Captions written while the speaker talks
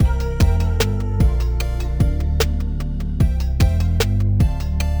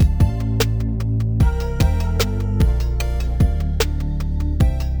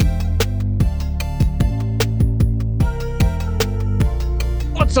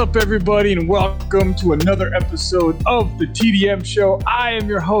up, everybody, and welcome to another episode of the TDM Show. I am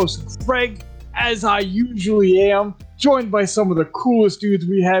your host, Greg, as I usually am, joined by some of the coolest dudes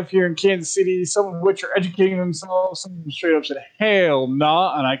we have here in Kansas City, some of which are educating themselves, some of them straight up said, hell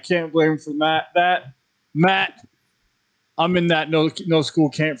nah, and I can't blame them for that. Matt, I'm in that no school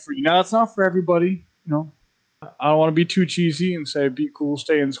camp for you. Now, that's not for everybody, you know. I don't want to be too cheesy and say be cool,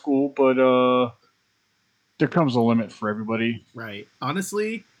 stay in school, but there comes a limit for everybody. Right.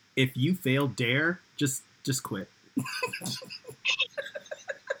 Honestly, if you fail Dare, just quit.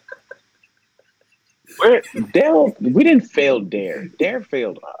 We didn't fail Dare. Dare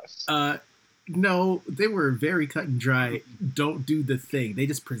failed us. No, they were very cut and dry. Don't do the thing. They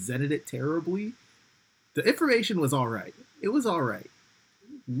just presented it terribly. The information was all right. It was all right.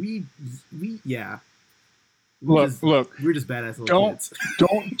 Look, we're just badass little kids.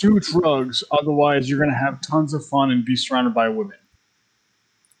 Don't do drugs, otherwise you're gonna have tons of fun and be surrounded by women.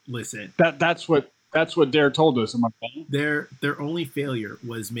 Listen, that's what Dare told us. Am I wrong? Their only failure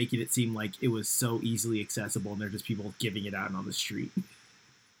was making it seem like it was so easily accessible, and they're just people giving it out on the street.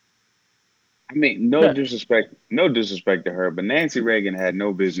 I mean, no disrespect to her, but Nancy Reagan had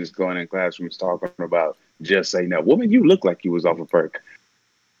no business going in classrooms talking about just say no. Woman, you look like you was off a perk.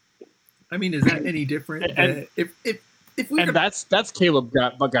 I mean, is that any different? And, if we and that's Caleb,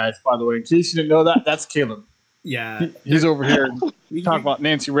 guys. By the way, in case you didn't know that, that's Caleb. Yeah, he's over here talking about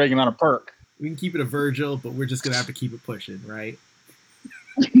Nancy Reagan on a perk. We can keep it a Virgil, but we're just gonna have to keep it pushing, right?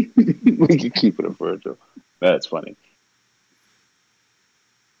 We can keep it a Virgil. That's funny.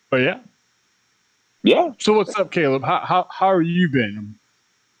 But yeah. So what's up, Caleb? How are you been? I'm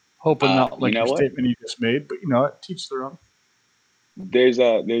hoping not like your statement you just made, but teach their own. There's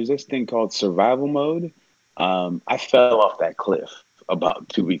this thing called survival mode. I fell off that cliff about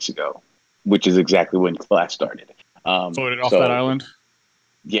 2 weeks ago, which is exactly when class started. Floated off that island.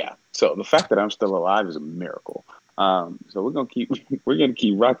 Yeah. So the fact that I'm still alive is a miracle. So we're gonna keep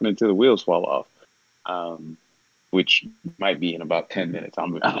rocking until the wheels fall off, which might be in about 10 minutes.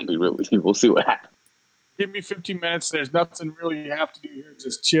 I'll be real with you. We'll see what happens. Give me 15 minutes. There's nothing really you have to do here.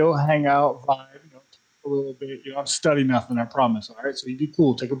 Just chill, hang out, vibe, a little bit. You don't study nothing. I promise. All right. So you be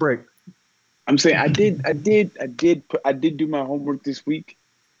cool. Take a break. I'm saying I did do my homework this week.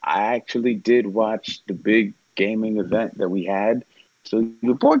 I actually did watch the big gaming event that we had. So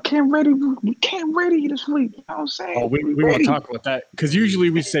your boy came ready. We came ready this week. You know what I'm saying? Oh, we want to talk about that because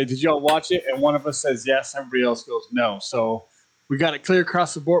usually we say, "Did y'all watch it?" And one of us says yes, everybody else goes no. So we got it clear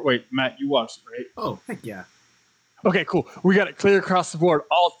across the board. Wait, Matt, you watched it, right? Oh, heck yeah. Okay, cool. We got it clear across the board.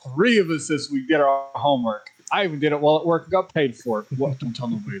 All three of us this week did our homework. I even did it while at work and got paid for it. What? Don't tell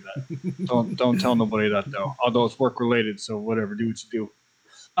nobody that. Don't tell nobody that though. Although it's work related, so whatever. Do what you do.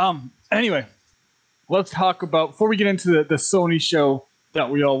 Anyway, let's talk about before we get into the Sony show that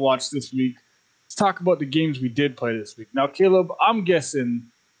we all watched this week. Let's talk about the games we did play this week. Now, Caleb, I'm guessing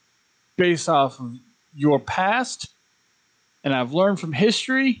based off of your past. And I've learned from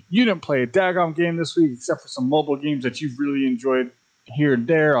history, you didn't play a daggone game this week except for some mobile games that you've really enjoyed here and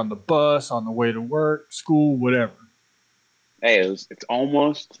there on the bus, on the way to work, school, whatever. Hey, it's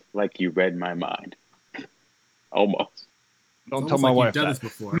almost like you read my mind. Almost. Don't tell my wife you've done that. This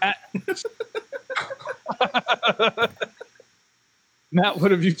before. Matt,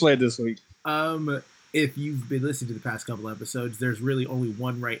 what have you played this week? If you've been listening to the past couple episodes, there's really only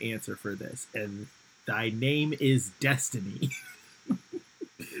one right answer for this, and thy name is Destiny.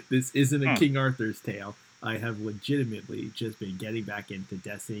 This isn't a King Arthur's tale. I have legitimately just been getting back into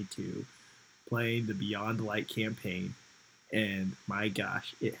Destiny 2, playing the Beyond Light campaign, and my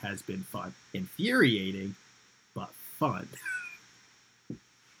gosh, it has been fun. Infuriating, but fun.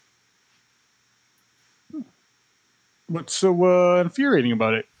 What's so infuriating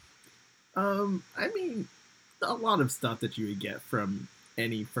about it? I mean, a lot of stuff that you would get from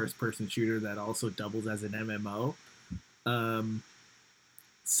any first-person shooter that also doubles as an MMO.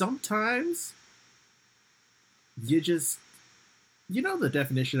 Sometimes you just, the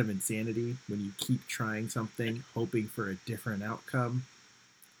definition of insanity when you keep trying something, hoping for a different outcome.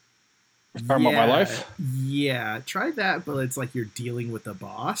 Talking about my life? Yeah, try that, but it's like you're dealing with a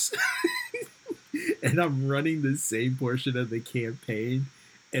boss. And I'm running the same portion of the campaign,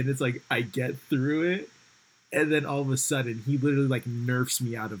 and it's like I get through it, and then all of a sudden, he literally like nerfs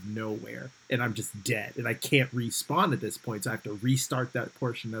me out of nowhere, and I'm just dead, and I can't respawn at this point, so I have to restart that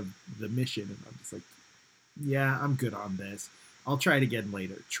portion of the mission, and I'm just like, yeah, I'm good on this. I'll try it again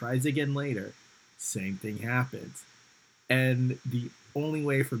later. Tries again later. Same thing happens. And the only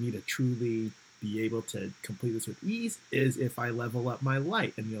way for me to truly be able to complete this with ease is if I level up my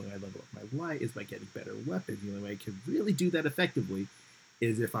light, and the only way I level up my light is by getting better weapons. The only way I can really do that effectively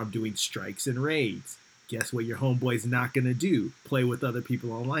is if I'm doing strikes and raids. Guess what your homeboy's not going to do? Play with other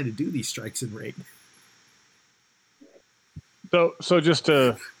people online to do these strikes and raids. So just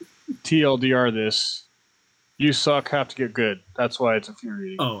to TLDR this, you suck, have to get good. That's why it's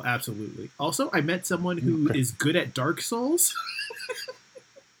infuriating. Oh, absolutely. Also, I met someone who is good at Dark Souls.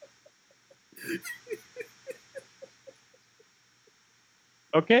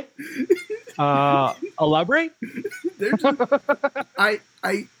 Okay. Elaborate? They're just, I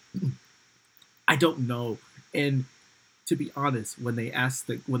don't know. And to be honest, when they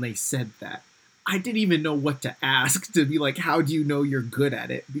said that, I didn't even know what to ask to be like, how do you know you're good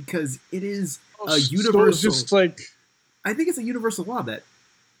at it? Because it is a universal. So just like, I think it's a universal law that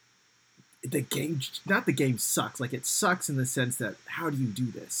the game, not the game sucks. Like it sucks in the sense that how do you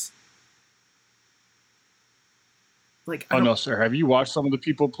do this? Like, oh no, sir. Have you watched some of the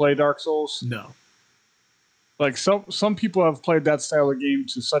people play Dark Souls? No. Like some people have played that style of game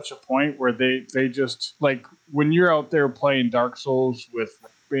to such a point where they just like when you're out there playing Dark Souls with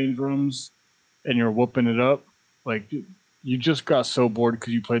range rooms and you're whooping it up, like you just got so bored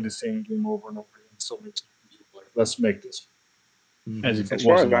because you played the same game over and over again so many times. Like, let's make this. As if As it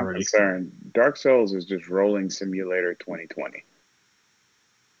far as wasn't I'm already. concerned, Dark Souls is just Rolling Simulator 2020.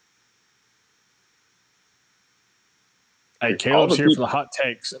 Hey, Caleb's here for the hot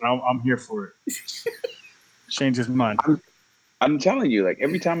takes, and I'm here for it. Change his mind. I'm telling you, like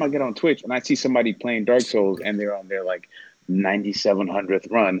every time I get on Twitch and I see somebody playing Dark Souls and they're on their like 9700th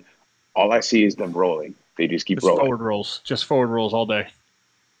run, all I see is them rolling. They just keep rolling. Just forward rolls all day.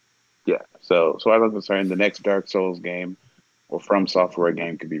 Yeah. So as I'm concerned, the next Dark Souls game or From Software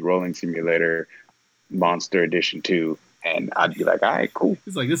game could be Rolling Simulator Monster Edition 2, and I'd be like, all right, cool.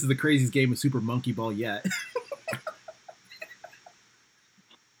 It's like this is the craziest game of Super Monkey Ball yet.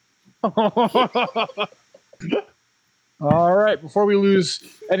 All right, before we lose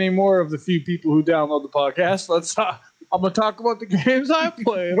any more of the few people who download the podcast, I'm gonna talk about the games I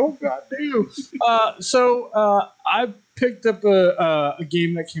played. Oh goddamn! I picked up a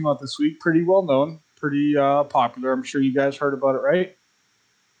game that came out this week, pretty well known, pretty popular. I'm sure you guys heard about it, right?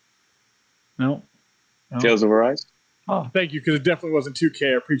 No. Tales of Arise. Oh, thank you, because it definitely wasn't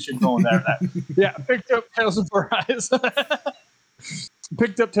 2K. I appreciate going there. Yeah, picked up Tales of Arise.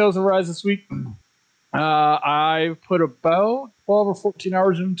 Picked up Tales of Arise this week. I put about 12 or 14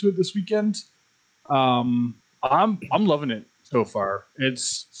 hours into it this weekend. I'm loving it so far.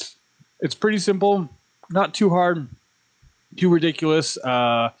 It's pretty simple, not too hard, too ridiculous.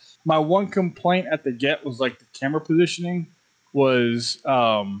 My one complaint at the get was like the camera positioning was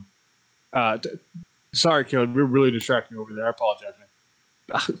sorry, Caleb, we're really distracting over there. I apologize,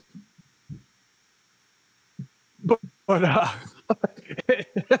 man.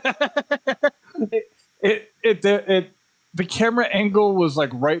 The camera angle was like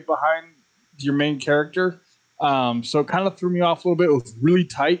right behind your main character, so it kind of threw me off a little bit. It was really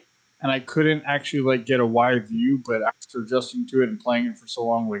tight, and I couldn't actually like get a wide view. But after adjusting to it and playing it for so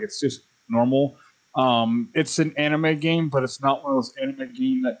long, like it's just normal. It's an anime game, but it's not one of those anime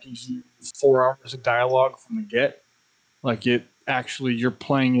games that gives you 4 hours of dialogue from the get. Like it actually, you're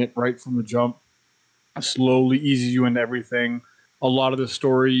playing it right from the jump. Slowly eases you into everything. A lot of the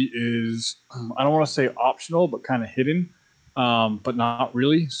story is, I don't want to say optional, but kind of hidden, but not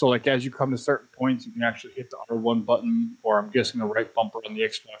really. So, like, as you come to certain points, you can actually hit the R1 button, or I'm guessing the right bumper on the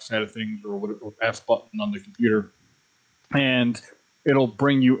Xbox side of things, or F button on the computer, and it'll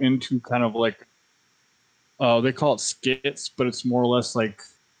bring you into kind of like, they call it skits, but it's more or less like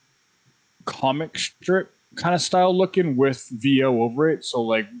comic strip kind of style looking with VO over it. So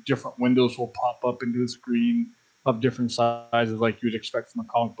like different windows will pop up into the screen of different sizes like you would expect from a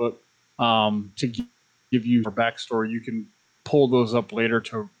comic book. To give you your backstory, you can pull those up later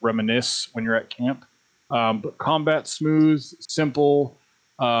to reminisce when you're at camp. But combat smooth, simple.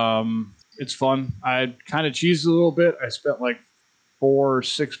 It's fun. I kind of cheesed a little bit. I spent like $4 or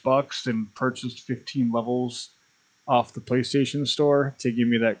 $6 and purchased 15 levels off the PlayStation Store to give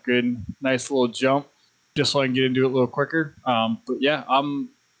me that good, nice little jump, just so I can get into it a little quicker. But yeah, I'm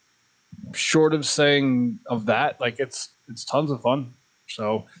short of saying of that. Like it's tons of fun.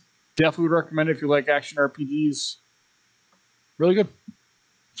 So definitely would recommend it if you like action RPGs. Really good.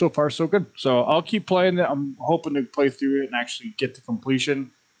 So far, so good. So I'll keep playing it. I'm hoping to play through it and actually get to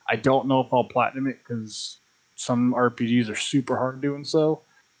completion. I don't know if I'll platinum it because some RPGs are super hard doing so.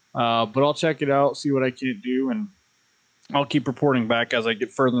 But I'll check it out, see what I can do, and I'll keep reporting back as I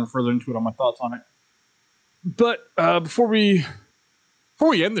get further and further into it on my thoughts on it. But before we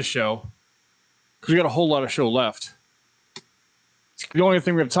end the show, because we got a whole lot of show left, the only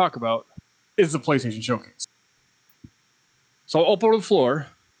thing we're going to talk about is the PlayStation Showcase. So I'll open the floor.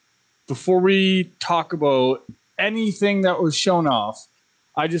 Before we talk about anything that was shown off,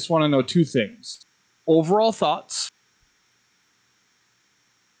 I just want to know two things. Overall thoughts,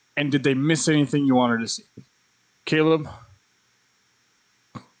 and did they miss anything you wanted to see? Caleb?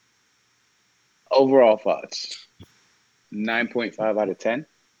 Overall thoughts: 9.5 out of 10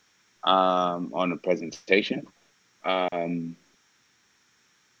 on the presentation.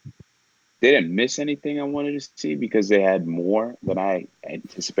 They didn't miss anything I wanted to see because they had more than I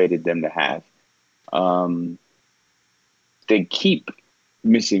anticipated them to have. They keep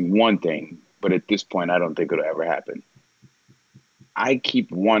missing one thing, but at this point, I don't think it'll ever happen. I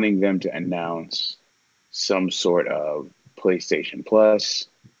keep wanting them to announce some sort of PlayStation Plus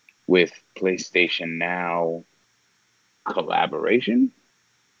with PlayStation Now collaboration.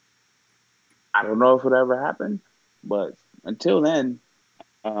 I don't know if it'll ever happen, but until then,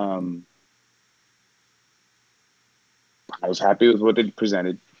 I was happy with what they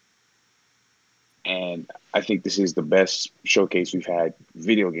presented. And I think this is the best showcase we've had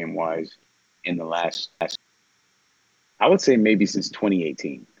video game wise in the last, I would say maybe since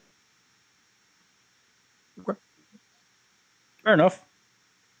 2018. Okay. Fair enough.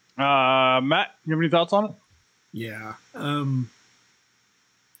 Matt, you have any thoughts on it? Yeah.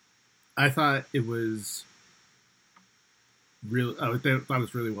 I thought it was really. I thought it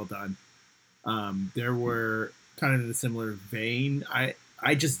was really well done. There were kind of in a similar vein. I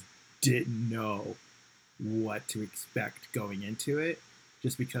just didn't know what to expect going into it,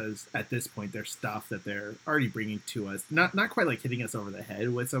 just because at this point there's stuff that they're already bringing to us. Not quite like hitting us over the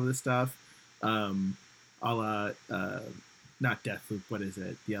head with some of the stuff. A la not Deathloop. What is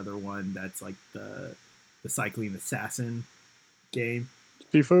it? The other one that's like the cycling assassin game.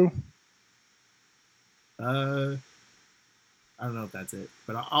 Sifu? I don't know if that's it,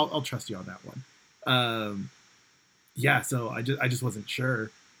 but I'll trust you on that one. Yeah, so I just wasn't sure,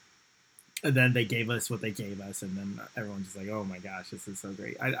 and then they gave us what they gave us, and then everyone's just like, "Oh my gosh, this is so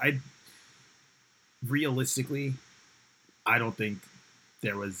great!" I realistically, I don't think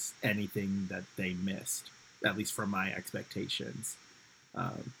there was anything that they missed, at least from my expectations,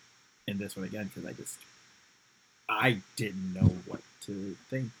 in this one again, because I didn't know what to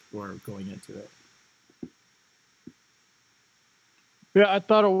think or going into it. Yeah, I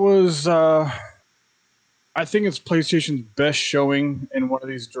thought it was. I think it's PlayStation's best showing in one of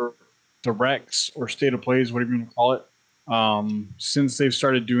these directs or state of plays, whatever you want to call it. Since they've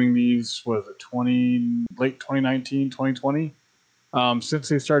started doing these, was it late 2019, 2020? Since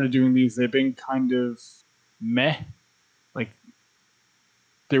they started doing these, they've been kind of meh. Like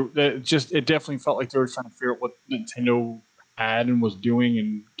it definitely felt like they were trying to figure out what Nintendo had and was doing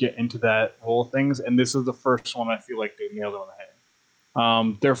and get into that whole things. And this is the first one I feel like they nailed it on the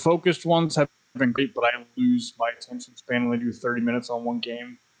head. Their focused ones have been great, but I lose my attention span when I do 30 minutes on one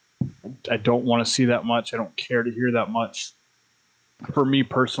game. I don't want to see that much. I don't care to hear that much. For me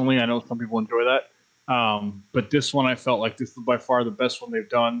personally, I know some people enjoy that. But this one, I felt like this was by far the best one they've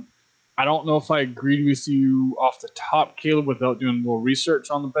done. I don't know if I agreed with you off the top, Caleb, without doing a little research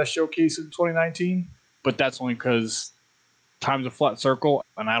on the best showcase in 2019, but that's only because time's a flat circle,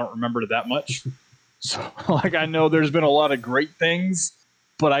 and I don't remember it that much. So, like, I know there's been a lot of great things,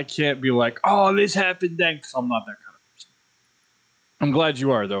 but I can't be like, oh, this happened then, because I'm not that kind of person. I'm glad you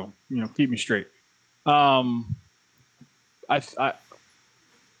are, though. You know, keep me straight. I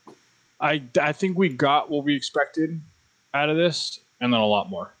think we got what we expected out of this, and then a lot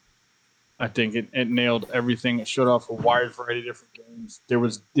more. I think it nailed everything. It showed off a wide variety of different games.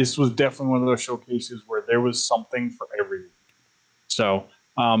 This was definitely one of those showcases where there was something for everyone. So,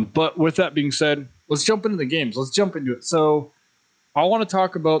 but with that being said, let's jump into the games. Let's jump into it. So, I want to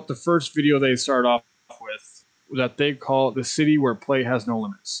talk about the first video they start off with that they call The City Where Play Has No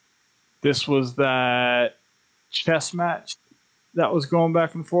Limits. This was that chess match that was going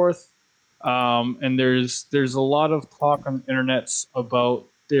back and forth. And there's a lot of talk on the internets about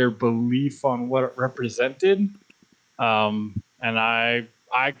their belief on what it represented. And I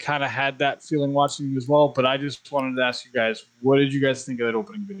kind of had that feeling watching it as well, but I just wanted to ask you guys, what did you guys think of that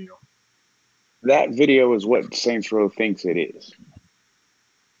opening video? That video is what Saints Row thinks it is.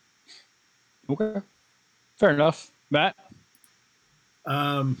 Okay. Fair enough. Matt?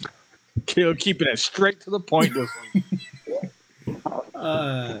 Caleb keeping it straight to the point this week.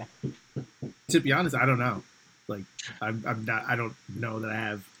 To be honest, I don't know. Like, I'm not. I don't know that I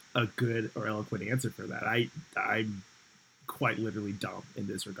have a good or eloquent answer for that. I'm quite literally dumb in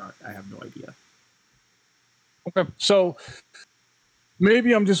this regard. I have no idea. Okay, so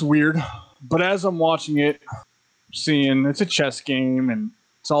maybe I'm just weird, but as I'm watching it, seeing it's a chess game and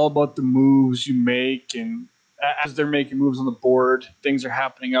it's all about the moves you make, and as they're making moves on the board, things are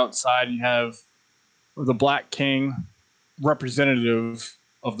happening outside. And you have the Black King, representative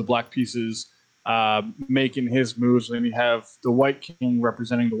of the Black Pieces, making his moves, and you have the White King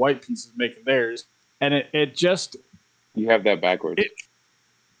representing the White Pieces making theirs, and it just You have that backwards.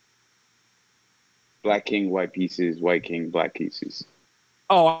 Black King, White Pieces, White King, Black Pieces.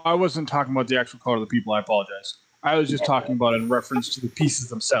 Oh, I wasn't talking about the actual color of the people. I apologize. I was just talking about in reference to the pieces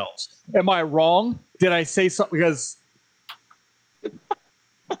themselves. Am I wrong? Did I say something? Because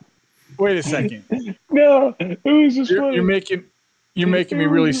wait a second. No, it was just funny. You're making me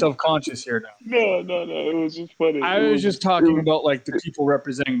really self-conscious here now. No, it was just funny. I was just talking about like the people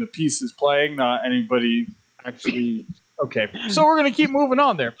representing the pieces playing, not anybody actually. Okay, so we're gonna keep moving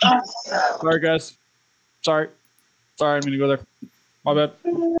on there. Sorry, guys. Sorry, I'm gonna go there. My bad.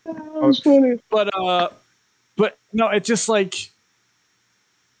 That was funny. But no, it's just like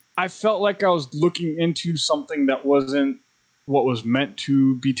I felt like I was looking into something that wasn't what was meant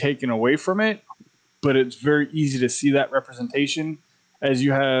to be taken away from it. But it's very easy to see that representation as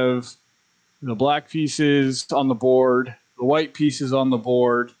you have the Black pieces on the board, the White pieces on the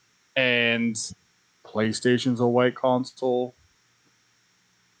board, and PlayStation's a white console.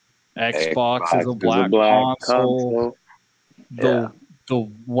 Xbox is a black console. The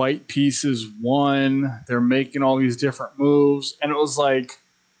White pieces won. They're making all these different moves, and it was like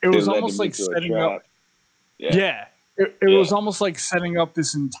it was almost like setting up. Yeah, it was almost like setting up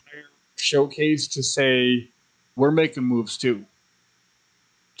this entire showcase to say we're making moves too.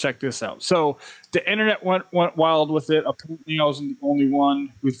 Check this out. So the internet went wild with it. Apparently, I wasn't the only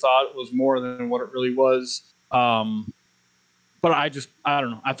one who thought it was more than what it really was. But I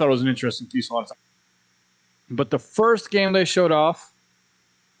don't know. I thought it was an interesting piece a lot of time. But the first game they showed off,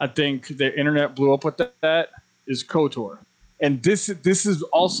 I think the internet blew up with that, is KOTOR. And this is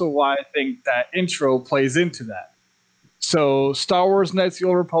also why I think that intro plays into that. So Star Wars Knights of the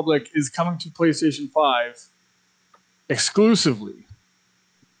Old Republic is coming to PlayStation 5 exclusively.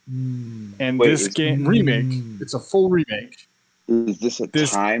 And this game remake, it's a full remake. Is this a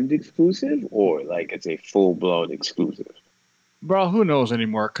timed exclusive or like it's a full-blown exclusive? Bro, who knows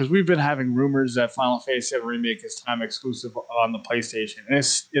anymore? Because we've been having rumors that Final Fantasy VII Remake is time exclusive on the PlayStation, and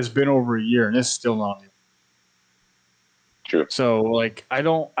it's been over a year, and it's still not. True. So, like, I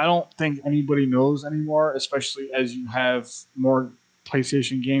don't think anybody knows anymore, especially as you have more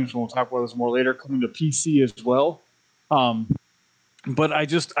PlayStation games. And we'll talk about this more later, coming to PC as well. But I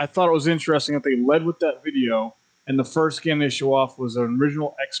thought it was interesting that they led with that video. And the first game they show off was an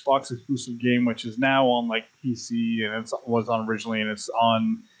original Xbox exclusive game, which is now on like PC and it was on originally, and it's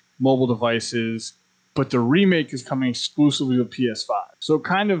on mobile devices. But the remake is coming exclusively to PS5. So it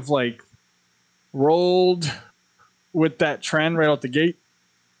kind of like rolled with that trend right out the gate.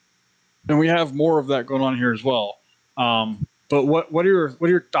 And we have more of that going on here as well. But what are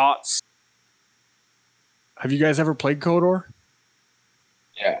your thoughts? Have you guys ever played KOTOR?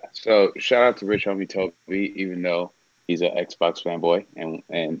 Yeah, so shout out to Rich Homie Toby, even though he's an Xbox fanboy, and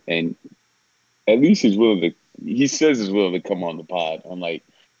at least he says he's willing to come on the pod, unlike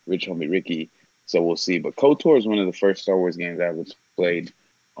Rich Homie Ricky. So we'll see. But KOTOR is one of the first Star Wars games I ever played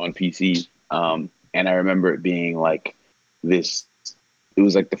on PC, and I remember it being like this. It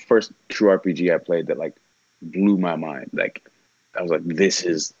was like the first true RPG I played that like blew my mind. Like I was like, this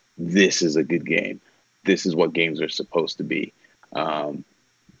is a good game. This is what games are supposed to be.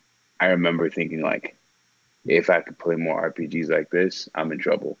 I remember thinking like, if I could play more RPGs like this, I'm in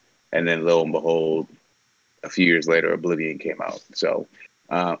trouble. And then lo and behold, a few years later, Oblivion came out. So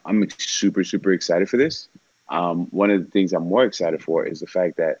I'm super, super excited for this. One of the things I'm more excited for is the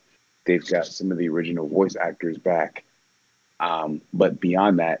fact that they've got some of the original voice actors back. But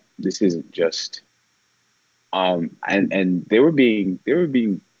beyond that, this isn't just. And they were being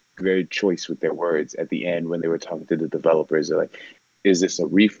very choice with their words at the end when they were talking to the developers. They're like, is this a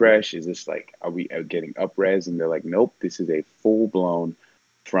refresh? Is this like, are we getting up-res? And they're like, nope, this is a full-blown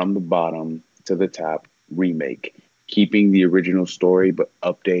from the bottom to the top remake, keeping the original story, but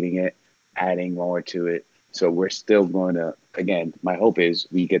updating it, adding more to it. So we're still going to, again, my hope is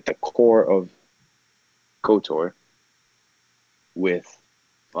we get the core of KOTOR with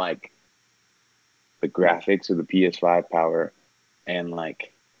like the graphics of the PS5 power and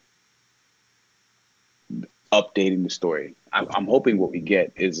like updating the story. I'm hoping what we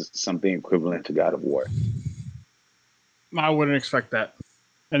get is something equivalent to God of War. I wouldn't expect that.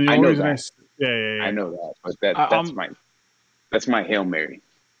 And the I only know reason that. I know that, but that's my Hail Mary.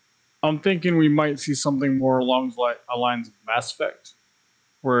 I'm thinking we might see something more along the lines of Mass Effect,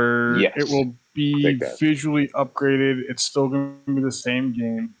 where it will be visually upgraded. It's still going to be the same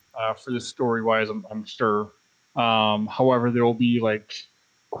game for the story-wise, I'm sure. However, there will be like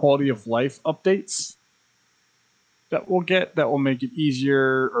quality of life updates that we'll get that will make it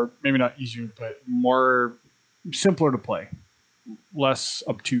easier, or maybe not easier, but more simpler to play, less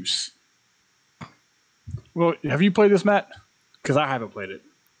obtuse. Well, have you played this, Matt? Because I haven't played it.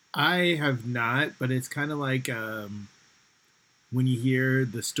 I have not, but it's kind of like when you hear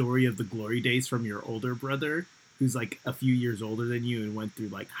the story of the glory days from your older brother, who's like a few years older than you and went through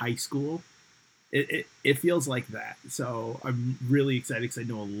like high school. It feels like that. So I'm really excited because I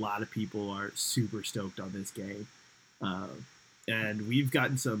know a lot of people are super stoked on this game. Uh, and we've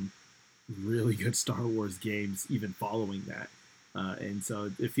gotten some really good Star Wars games even following that. And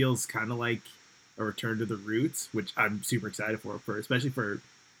so it feels kind of like a return to the roots, which I'm super excited for especially for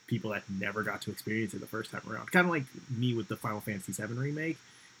people that never got to experience it the first time around. Kind of like me with the Final Fantasy VII remake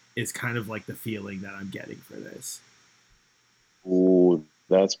is kind of like the feeling that I'm getting for this. Ooh,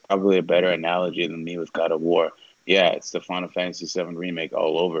 that's probably a better analogy than me with God of War. Yeah, it's the Final Fantasy VII remake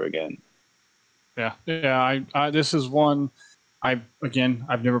all over again. Yeah, yeah. This is one. I've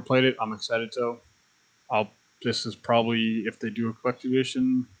never played it. I'm excited to. I'll. This is probably if they do a collector's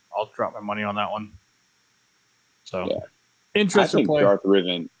edition, I'll drop my money on that one. So Yeah, I interested to think play. Darth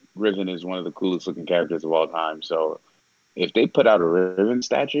Riven is one of the coolest looking characters of all time. So if they put out a Riven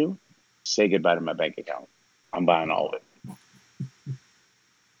statue, say goodbye to my bank account. I'm buying all of it.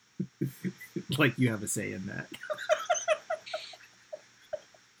 Like you have a say in that.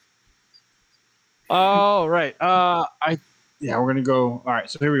 All right. We're gonna go. All right.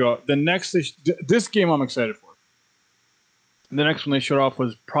 So here we go. The next this game I'm excited for. The next one they showed off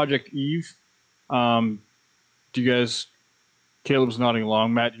was Project Eve. Do you guys? Caleb's nodding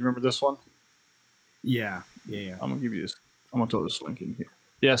along. Matt, do you remember this one? Yeah. I'm gonna give you this. I'm gonna throw this link in here.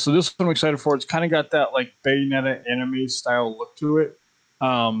 Yeah, so this one I'm excited for. It's kind of got that like Bayonetta anime style look to it,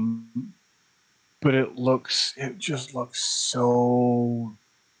 but it just looks so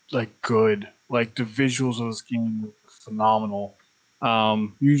like good. Like the visuals of this game look phenomenal.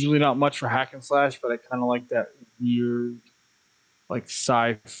 Usually not much for hack and slash, but I kind of like that weird like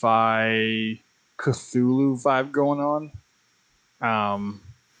sci-fi Cthulhu vibe going on. Um,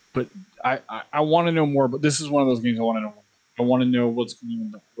 but I want to know more. But this is one of those games I want to know more. I want to know what's going on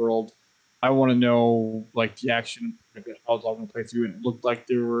in the world. I want to know like the action. Like, I was all going to play through, and it looked like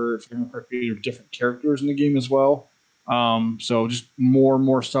there were, if I remember correctly, there were different characters in the game as well. So just more and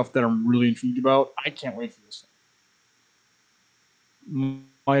more stuff that I'm really intrigued about. I can't wait for this.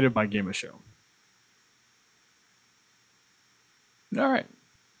 Might have my game of show. All right.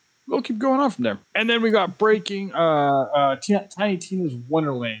 We'll keep going on from there. And then we got breaking Tiny Tina's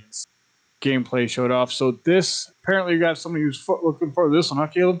Wonderlands gameplay showed off. So this apparently you got somebody who's looking for this one, huh,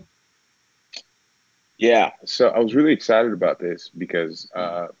 Caleb? Yeah, so I was really excited about this because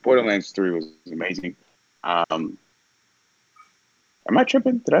Borderlands 3 was amazing. Um, am I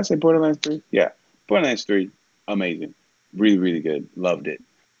tripping? Did I say Borderlands 3? Yeah, Borderlands 3, amazing. Really, really good. Loved it.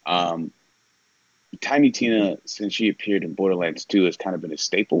 Um, Tiny Tina, since she appeared in Borderlands 2, has kind of been a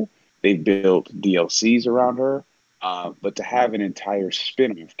staple. They've built DLCs around her, but to have an entire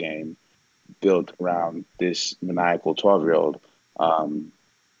spin-off game built around this maniacal 12-year-old um,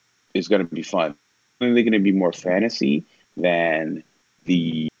 is going to be fun. They're going to be more fantasy than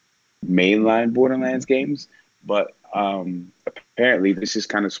the mainline Borderlands games, but apparently this is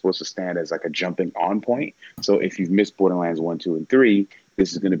kind of supposed to stand as like a jumping on point. So if you've missed Borderlands 1, 2, and 3,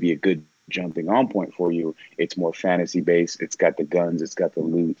 this is going to be a good jumping on point for you. It's more fantasy based. It's got the guns. It's got the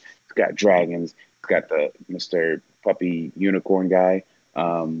loot. It's got dragons. It's got the Mr. Puppy Unicorn guy.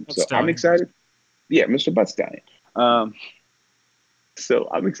 So I'm excited. Yeah, Mr. Butt Stallion. So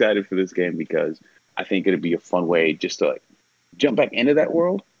I'm excited for this game because I think it'd be a fun way just to like jump back into that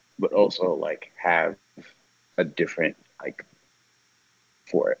world, but also like have a different like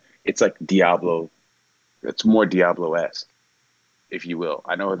for it. It's like Diablo. It's more Diablo esque, if you will.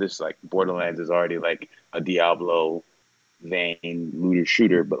 I know this like Borderlands is already like a Diablo vein looter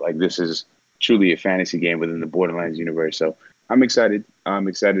shooter, but like this is truly a fantasy game within the Borderlands universe. So I'm excited. I'm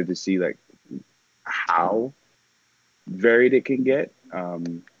excited to see like how varied it can get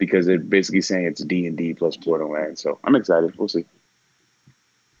because they're basically saying it's D&D plus Borderlands. So I'm excited. We'll see.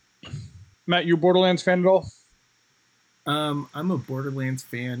 Matt, you a Borderlands fan at all? I'm a Borderlands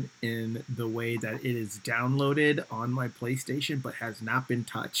fan in the way that it is downloaded on my PlayStation but has not been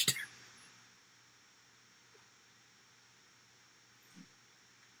touched.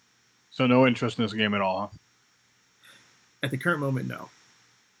 So no interest in this game at all, huh? At the current moment, no.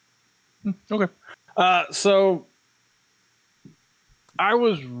 Okay. So I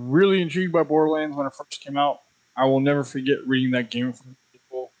was really intrigued by Borderlands when it first came out. I will never forget reading that game from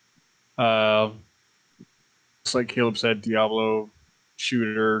people. just like Caleb said, Diablo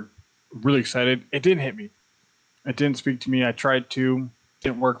shooter. Really excited. It didn't hit me. It didn't speak to me. I tried to.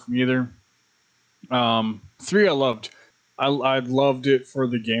 Didn't work for me either. 3 I loved. I loved it for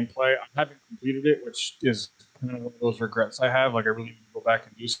the gameplay. I haven't completed it, which is kind of one of those regrets I have. Like I really need to go back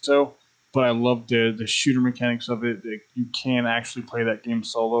and do so. But I loved the shooter mechanics of it. That you can actually play that game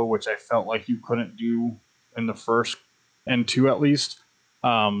solo, which I felt like you couldn't do in the first and 2 at least.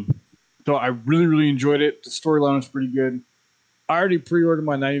 So I really enjoyed it. The storyline was pretty good. I already pre-ordered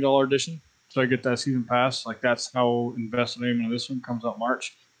my $90 edition, so I get that season pass. Like that's how invested I am in this one. Comes out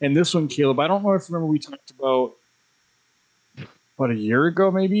March. And this one, Caleb, I don't know if you remember we talked about a year ago,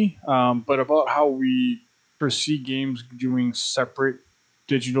 maybe, but about how we foresee games doing separate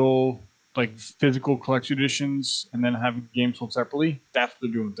digital, like physical collection editions, and then having games sold separately. That's what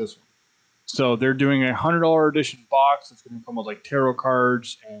they're doing with this one. So they're doing $100 edition box. It's going to come with like tarot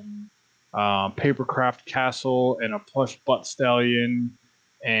cards and papercraft castle and a plush butt stallion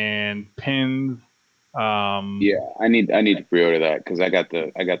and pins. Yeah, I need to pre-order that because I got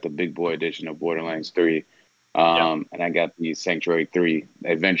the big boy edition of Borderlands 3, Yeah. and I got the Sanctuary 3.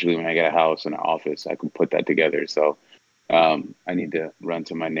 Eventually, when I get a house and an office, I can put that together. So, I need to run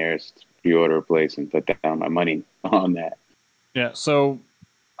to my nearest pre-order place and put down my money on that. Yeah. So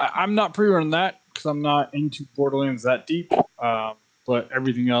I'm not pre-ordering that because I'm not into Borderlands that deep. But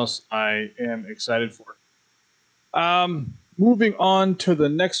everything else I am excited for. Moving on to the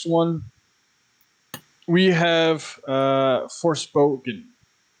next one, we have Forspoken.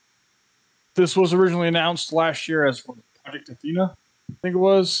 This was originally announced last year as Project Athena, I think it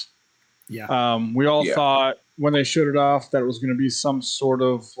was. Yeah. We all Yeah. thought when they showed it off that it was going to be some sort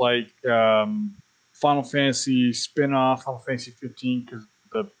of like Final Fantasy spin-off, Final Fantasy 15, because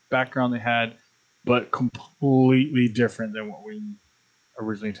the background they had, but completely different than what we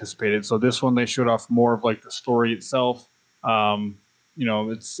originally anticipated. So this one they showed off more of like the story itself.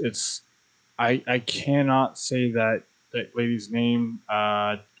 It's I cannot say that lady's name.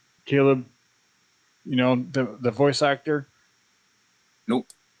 Caleb, the voice actor. Nope.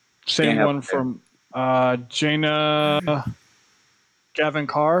 Same Can't help one it. from Jaina Gavin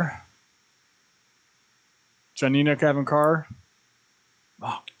Carr. Janina Gavin Carr.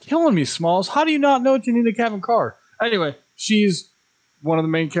 Oh, killing me, Smalls. How do you not know Janina Gavin Carr? Anyway, she's one of the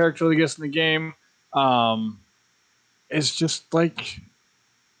main characters, I guess, in the game. It's just like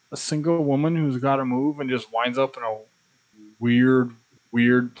a single woman who's got to move and just winds up in a weird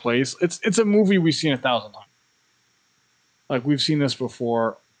place. It's a movie we've seen 1,000 times. Like we've seen this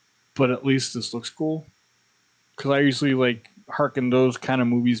before, but at least this looks cool. Because I usually like harken those kind of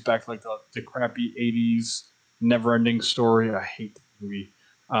movies back to like the crappy '80s never-ending story. I hate the movie.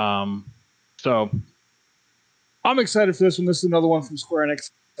 So I'm excited for this one. This is another one from Square Enix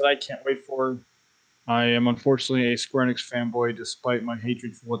that I can't wait for. I am unfortunately a Square Enix fanboy, despite my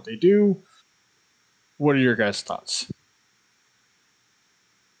hatred for what they do. What are your guys' thoughts?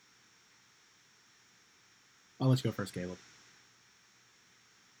 I'll let you go first, Caleb.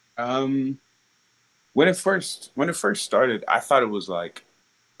 When it first started, I thought it was like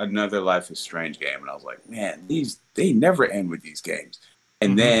another Life is Strange game, and I was like, man, they never end with these games.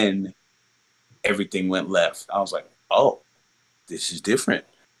 And then everything went left. I was like, oh, this is different.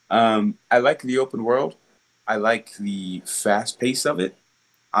 I like the open world. I like the fast pace of it.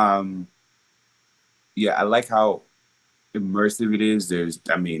 Yeah, I like how immersive it is. There's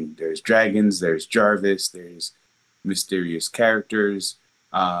dragons, there's Jarvis, there's mysterious characters.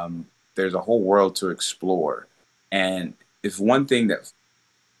 There's a whole world to explore. And if one thing that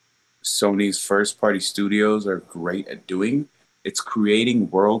Sony's first party studios are great at doing, it's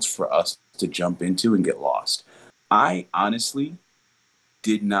creating worlds for us to jump into and get lost. I honestly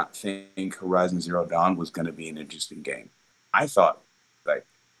did not think Horizon Zero Dawn was going to be an interesting game. I thought like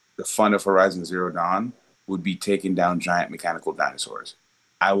the fun of Horizon Zero Dawn would be taking down giant mechanical dinosaurs.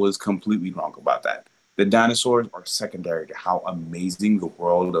 I was completely wrong about that. The dinosaurs are secondary to how amazing the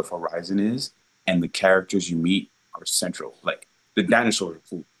world of Horizon is, and the characters you meet are central. Like the dinosaurs are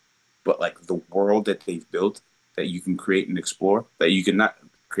cool, but like the world that they've built that you can create and explore, that you can not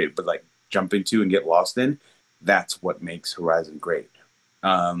create, but like jump into and get lost in, that's what makes Horizon great.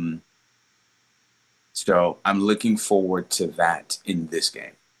 So I'm looking forward to that in this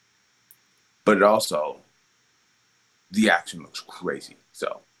game. But it also, the action looks crazy.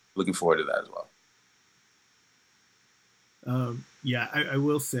 So looking forward to that as well. Yeah, I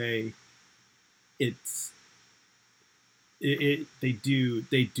will say they do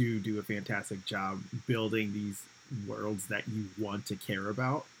a fantastic job building these worlds that you want to care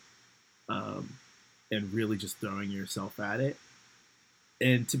about, and really just throwing yourself at it.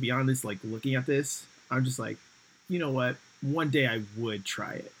 And to be honest, like looking at this, I'm just like, you know what? One day I would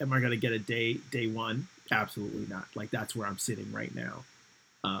try it. Am I gonna get a day one? Absolutely not. Like that's where I'm sitting right now.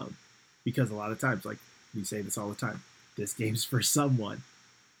 Um, because a lot of times, like we say this all the time, this game's for someone.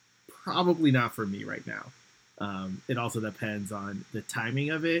 Probably not for me right now. It also depends on the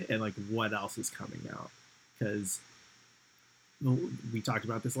timing of it and like what else is coming out. Because we talked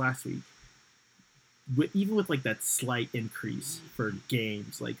about this last week. Even with like that slight increase for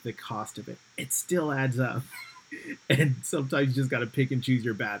games, like the cost of it, it still adds up. And sometimes you just got to pick and choose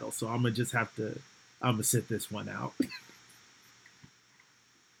your battle. So I'm gonna sit this one out.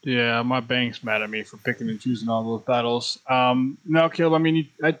 Yeah, my bank's mad at me for picking and choosing all those battles. No, Caleb, I mean,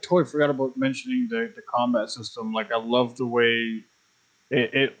 I totally forgot about mentioning the combat system. Like, I love the way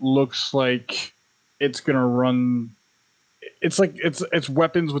it looks like it's gonna run. It's like it's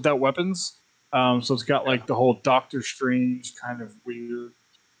weapons without weapons. So it's got like the whole Doctor Strange kind of weird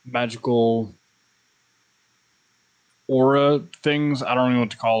magical aura things. I don't know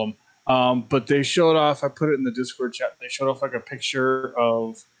what to call them. But they showed off. I put it in the Discord chat. They showed off like a picture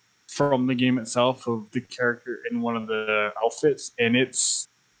of from the game itself of the character in one of the outfits, and it's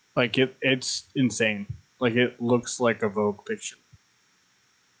like it's insane. Like it looks like a Vogue picture,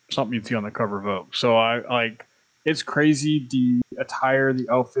 something you see on the cover of Vogue. So I like it's crazy. The attire, the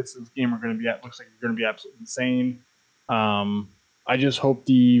outfits of this game are going to be looks like they're going to be absolutely insane. I just hope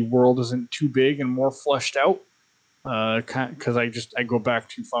the world isn't too big and more fleshed out because I go back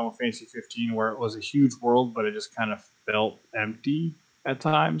to Final Fantasy 15 where it was a huge world, but it just kind of felt empty at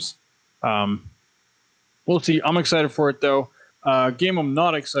times. We'll see. I'm excited for it though. Game I'm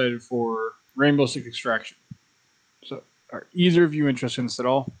not excited for: Rainbow Six Extraction. So, are either of you interested in this at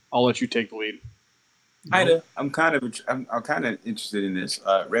all? I'll let you take the lead. Kinda. I'm kind of interested in this.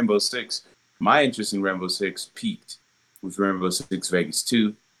 Rainbow Six. My interest in Rainbow Six peaked with Rainbow Six Vegas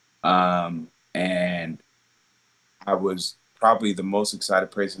 2. And I was probably the most excited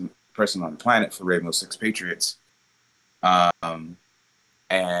person on the planet for Rainbow Six Patriots.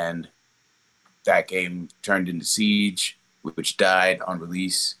 And that game turned into Siege, which died on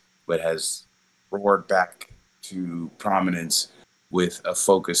release, but has roared back to prominence with a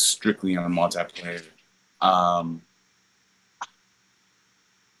focus strictly on multiplayer.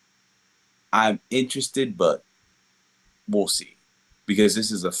 I'm interested, but we'll see. Because this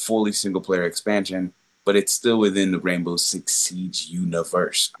is a fully single-player expansion, but it's still within the Rainbow Six Siege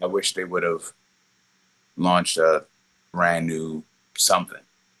universe. I wish they would have launched a brand new something.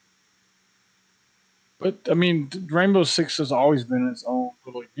 But I mean, Rainbow Six has always been its own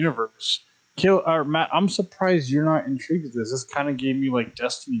little universe. Matt, I'm surprised you're not intrigued with this. This kind of gave me like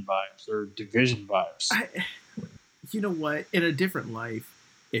Destiny vibes or Division vibes. You know what? In a different life,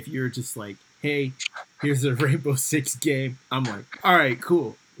 if you're just like, hey, here's a Rainbow Six game, I'm like, all right,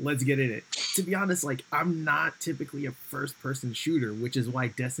 cool, let's get in it. To be honest, like, I'm not typically a first-person shooter, which is why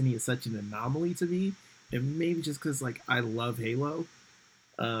Destiny is such an anomaly to me, and maybe just because, like, I love Halo,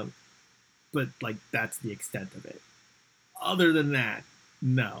 but, like, that's the extent of it. Other than that,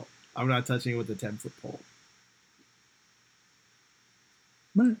 no, I'm not touching it with a 10-foot pole.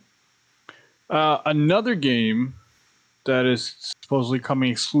 Another game that is supposedly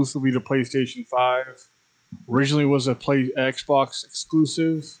coming exclusively to PlayStation 5. Originally was a Xbox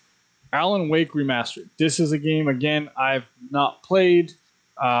exclusive. Alan Wake Remastered. This is a game, again, I've not played.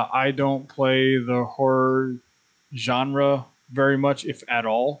 I don't play the horror genre very much, if at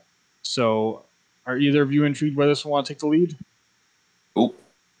all. So, are either of you intrigued by this and want to take the lead? Oop.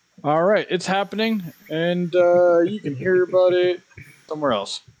 All right, it's happening, and you can hear about it somewhere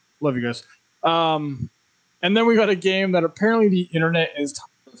else. Love you guys. And then we got a game that apparently the internet is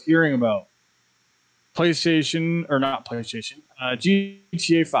tired of hearing about. GTA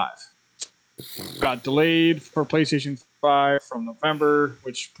 5. Got delayed for PlayStation 5 from November,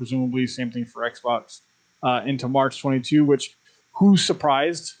 which presumably same thing for Xbox, into March 22, which who's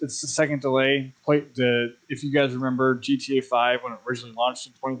surprised? It's the second delay. If you guys remember, GTA 5, when it originally launched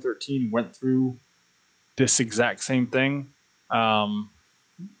in 2013, went through this exact same thing.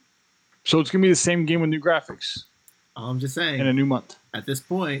 So it's going to be the same game with new graphics. I'm just saying. In a new month. At this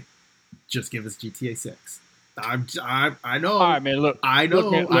point, just give us GTA 6. I know. All right, man. Look, I know.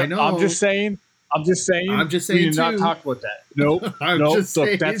 Look, man, I know. I'm just saying. We do not talk about that. Nope. Nope.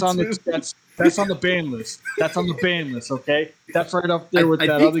 Look, that's on the ban list. That's on the ban list. Okay, that's right up there with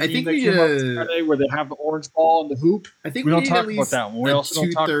that other game that came out today, where they have the orange ball and the hoop. I think we don't need talk at least about that one. We also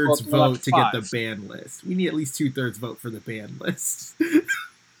don't talk about 2/3 vote to get the ban list. We need at least 2/3 vote for the ban list.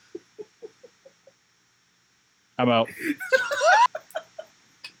 I'm out.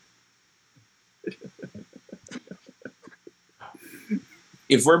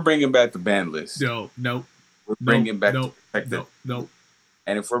 If we're bringing back the ban list, no, we're bringing back nope, the protected, nope,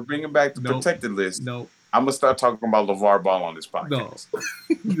 and if we're bringing back the Nope. protected list, nope, I'm gonna start talking about LeVar Ball on this podcast. no.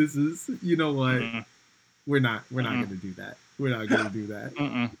 This is, you know what? Mm-mm. We're not Mm-mm. going to do that. We're not going to do that.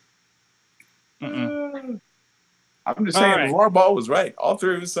 Mm-mm. Mm-mm. I'm just All saying, right. LeVar Ball was right. All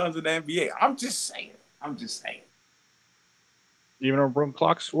three of his sons in the NBA. I'm just saying. Even our room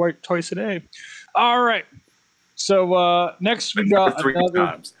clock's right twice a day. All right. So next we But got never three another.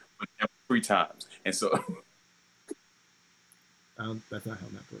 times. But never 3 times. And so That's not how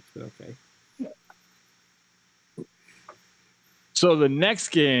that works, but okay. So the next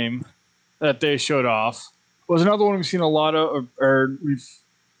game that they showed off was another one we've seen a lot of, or we've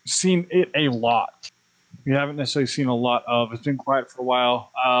seen it a lot. We haven't necessarily seen a lot of. It's been quiet for a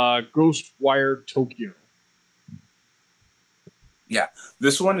while. Ghostwire Tokyo.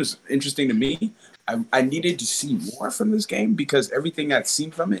 this one is interesting to me. I needed to see more from this game because everything I'd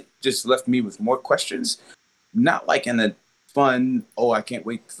seen from it just left me with more questions. Not like in a fun, oh, I can't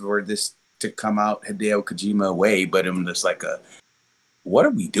wait for this to come out Hideo Kojima way, but I'm just like what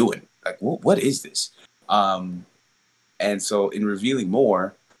are we doing? Like, what is this? And so in revealing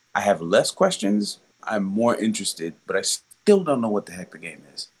more, I have less questions. I'm more interested, but I still don't know what the heck the game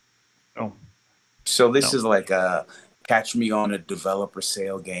is. Oh, So this No. is like a catch me on a developer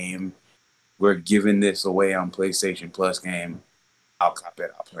sale game. We're giving this away on PlayStation Plus game. I'll cop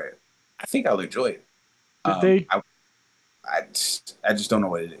it. I'll play it. I think I'll enjoy it. Did I just don't know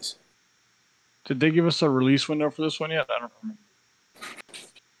what it is. they give us a release window for this one yet? I don't remember.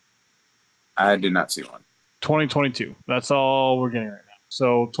 I did not see one. 2022. That's all we're getting right now.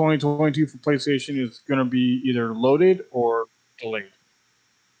 So 2022 for PlayStation is going to be either loaded or delayed.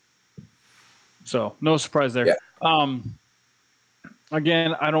 So no surprise there. Yeah.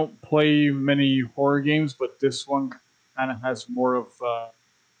 Again, I don't play many horror games, but this one kind of has more of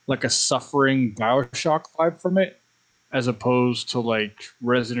like a suffering Bioshock vibe from it, as opposed to like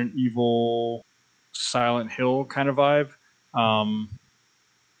Resident Evil, Silent Hill kind of vibe.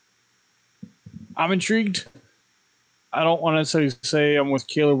 I'm intrigued. I don't want to necessarily say I'm with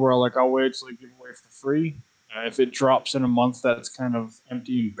Caleb where I'll wait till they give away for free. If it drops in a month that's kind of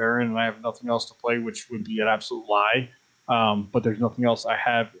empty and barren and I have nothing else to play, which would be an absolute lie, but there's nothing else I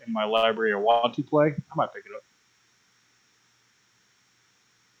have in my library I want to play, I might pick it up.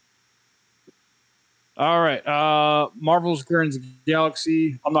 All right. Marvel's Guardians of the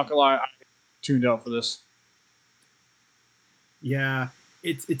Galaxy. I'm not going to lie. I tuned out for this. Yeah,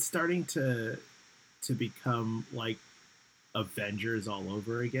 it's starting to become like Avengers all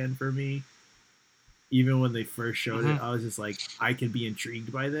over again for me. Even when they first showed it, I was just like, I can be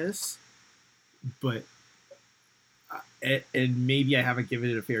intrigued by this, but and maybe I haven't given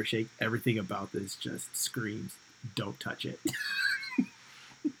it a fair shake. Everything about this just screams, "Don't touch it."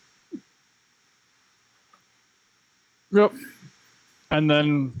 Yep. And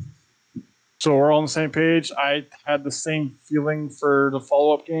then, so we're all on the same page. I had the same feeling for the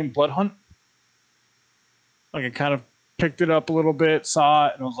follow-up game, Blood Hunt. Like I kind of picked it up a little bit, saw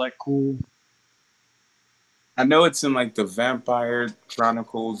it, and I was like, cool. I know it's in like the Vampire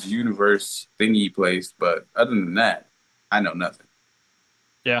Chronicles universe thingy place, but other than that, I know nothing.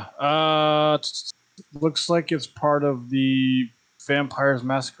 Yeah. Looks like it's part of the Vampires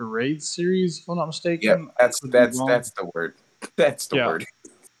Masquerade series, if I'm not mistaken. Yeah, that's Could be wrong. the word. That's the Yeah. word.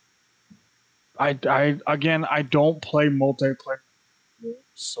 I don't play multiplayer,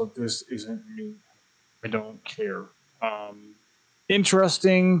 so this isn't me. I don't care.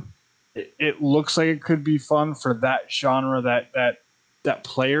 Interesting. It looks like it could be fun for that genre, that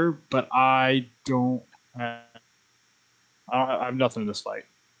player, but I don't I have nothing in this fight.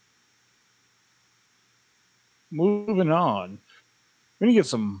 Moving on, we need to get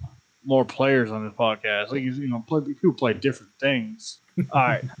some more players on this podcast. Like people play different things. All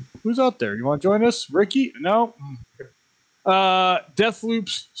right, who's out there? You want to join us, Ricky? No.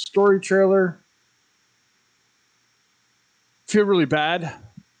 Deathloop's story trailer. Feel really bad.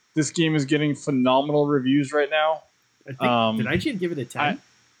 This game is getting phenomenal reviews right now. I think, did IGN give it a 10?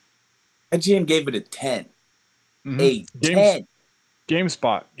 IGN gave it a 10. Mhm. A 10.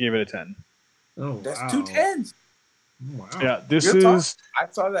 GameSpot gave it a 10. Oh, That's wow. 2 10s. Wow. Yeah, this Real talk. is.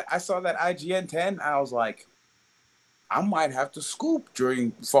 I saw that IGN 10. I was like, I might have to scoop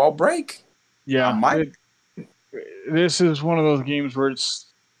during fall break. Yeah, I might. this is one of those games where it's.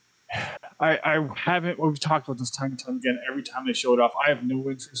 I haven't. We've talked about this time and time again. Every time they show it off, I have no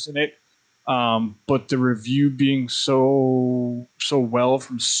interest in it. But the review being so well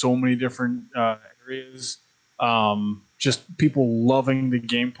from so many different areas, just people loving the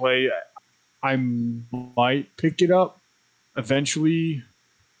gameplay. I might pick it up eventually.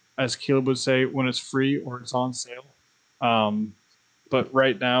 as Caleb would say, when it's free or it's on sale. Um, but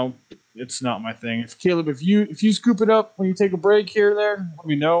right now, it's not my thing. If Caleb, if you scoop it up when you take a break here or there, let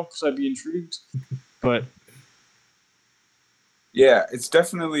me know because I'd be intrigued. But Yeah, it's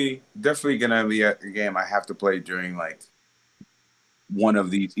definitely gonna be a game I have to play during like one of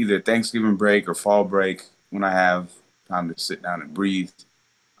these, either Thanksgiving break or fall break, when I have time to sit down and breathe.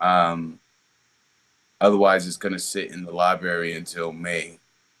 Um, Otherwise, it's gonna sit in the library until May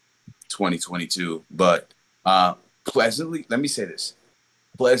 2022. But pleasantly, let me say this: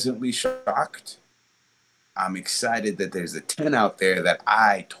 pleasantly shocked. I'm excited that there's a 10 out there that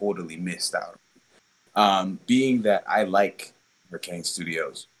I totally missed out. Being that I like Arcane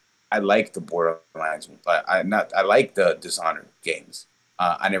Studios, I like the Borderlands. I like the Dishonored games.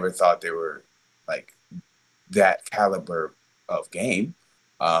 I never thought they were like that caliber of game.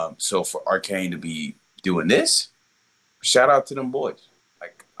 So for Arcane to be doing this, shout out to them boys.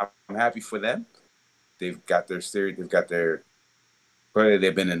 Like I'm happy for them. They've got their theory. They've got their. Clearly,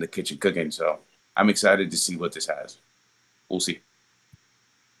 they've been in the kitchen cooking. So I'm excited to see what this has. We'll see.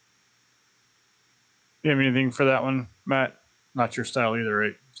 you have anything for that one, Matt? Not your style either,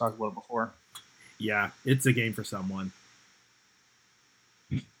 right? We talked about it before. Yeah, it's a game for someone.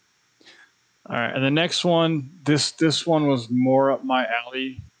 All right, and the next one, this one was more up my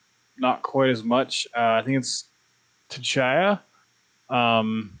alley, not quite as much. I think it's Tachaya,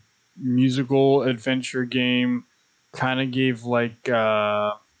 musical adventure game. Kind of gave like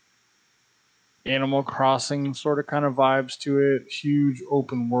Animal Crossing sort of kind of vibes to it. Huge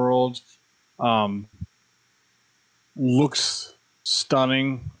open world, um, looks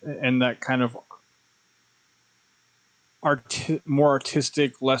stunning, and that kind of more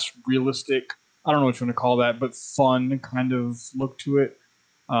artistic, less realistic. I don't know what you want to call that, but fun kind of look to it.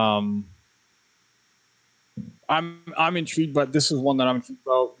 Um, I'm intrigued, but this is one that I'm intrigued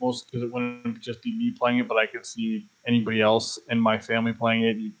about most because it wouldn't just be me playing it, but I could see anybody else in my family playing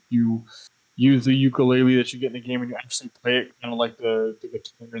it. You use the ukulele that you get in the game, and you actually play it kind of like the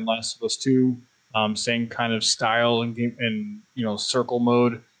guitar in Last of Us 2. Same kind of style and game and circle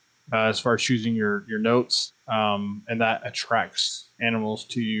mode as far as choosing your notes, and that attracts animals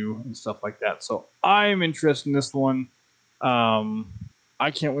to you and stuff like that. So I'm interested in this one.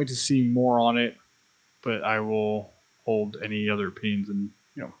 I can't wait to see more on it, but I will hold any other opinions and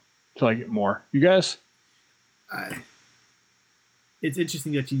until I get more. You guys? It's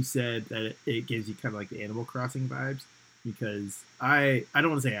interesting that you said that it gives you kind of like the Animal Crossing vibes, because I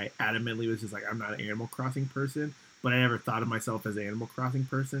don't want to say I adamantly was just like, I'm not an Animal Crossing person, but I never thought of myself as an Animal Crossing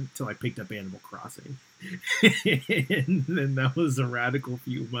person until I picked up Animal Crossing. And then that was a radical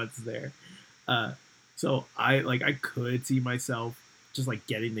few months there. So I could see myself just like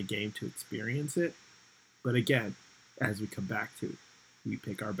getting the game to experience it. But again, as we come back to, we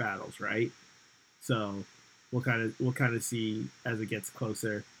pick our battles, right? So we'll kind of see as it gets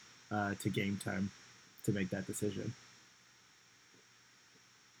closer to game time to make that decision.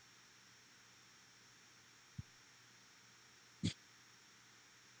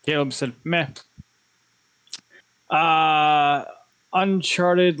 Caleb said, meh.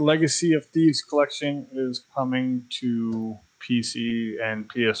 Uncharted Legacy of Thieves collection is coming to PC and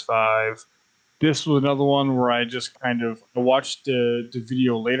PS5. This was another one where I just I watched the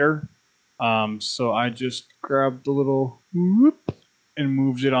video later. So I just grabbed the little whoop and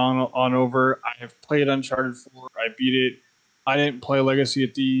moved it on over. I have played Uncharted 4. I beat it. I didn't play Legacy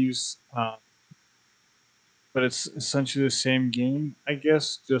of Thieves, but it's essentially the same game, I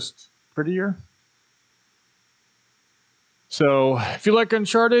guess, just prettier. So if you like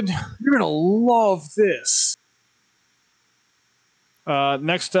Uncharted, you're gonna love this.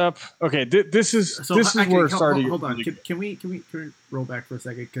 Next up, okay, this is where it's starting. Hold on, can we roll back for a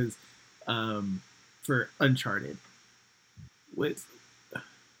second? Because for Uncharted, because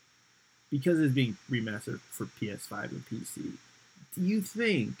it's being remastered for PS5 and PC, do you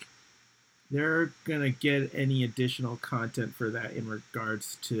think they're gonna get any additional content for that in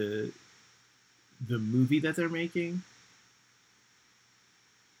regards to the movie that they're making?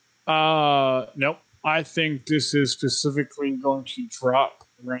 Nope. I think this is specifically going to drop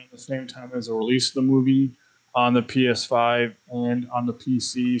around the same time as the release of the movie on the PS5 and on the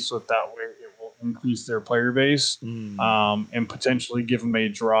PC, so that way it will increase their player base, and potentially give them a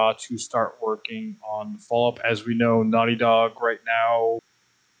draw to start working on the follow-up. As we know, Naughty Dog right now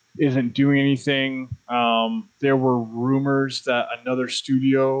isn't doing anything. There were rumors that another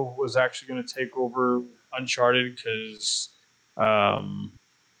studio was actually going to take over Uncharted because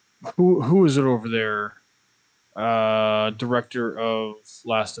who is it over there? Director of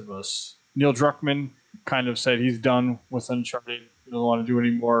Last of Us, Neil Druckmann, kind of said he's done with Uncharted. doesn't want to do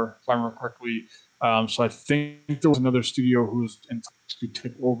anymore, if I remember correctly. So I think there was another studio who was in to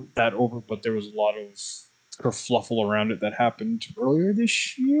take over, but there was a lot of kerfluffle around it that happened earlier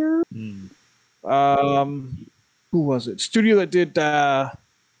this year. Who was it? Studio that did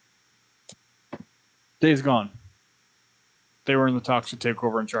Days Gone. They were in the talks to take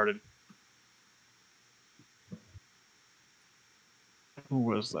over Uncharted. Who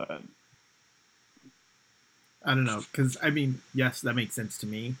was that? I don't know, because I mean, yes, that makes sense to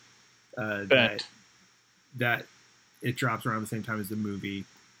me. That it drops around the same time as the movie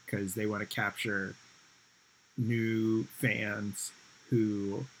because they want to capture new fans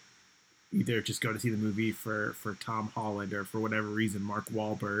who either just go to see the movie for Tom Holland or for whatever reason Mark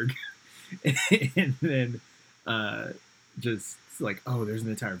Wahlberg, and then just like, oh, there's an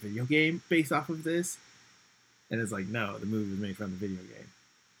entire video game based off of this, and it's like, no, the movie was made from the video game.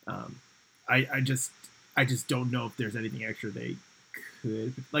 I just don't know if there's anything extra they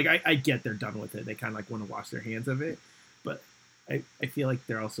could like. I get they're done with it. They kind of like want to wash their hands of it, but I feel like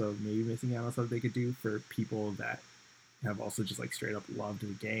they're also maybe missing out on something they could do for people that have also just like straight up loved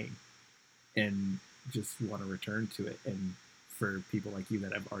the game and just want to return to it, and for people like you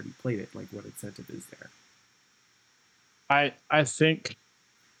that have already played it, like what incentive is there? I think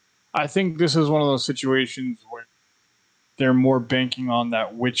this is one of those situations where they're more banking on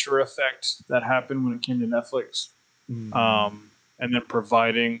that Witcher effect that happened when it came to Netflix, and then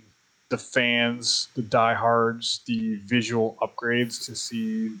providing the fans, the diehards, the visual upgrades to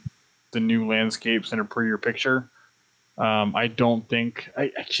see the new landscapes in a prettier picture. I don't think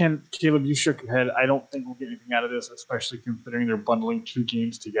I can't. Caleb, you shook your head. I don't think we'll get anything out of this, especially considering they're bundling two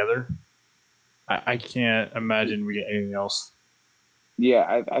games together. I can't imagine we get anything else.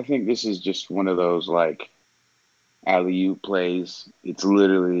 Yeah, I think this is just one of those like alley-oop plays. It's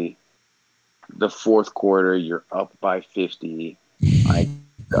literally the fourth quarter, you're up by 50. Like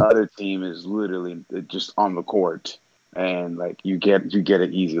the other team is literally just on the court, and like you get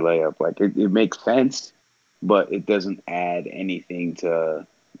an easy layup. Like it makes sense, but it doesn't add anything to.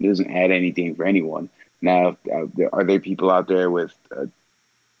 It doesn't add anything for anyone. Now, are there people out there with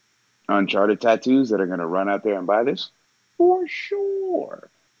Uncharted tattoos that are going to run out there and buy this? For sure.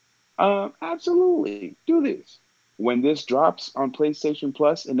 Absolutely. Do this. When this drops on PlayStation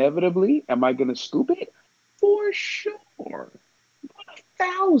Plus, inevitably, am I going to scoop it? For sure.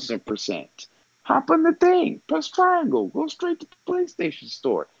 1,000%. Hop on the thing. Press triangle. Go straight to the PlayStation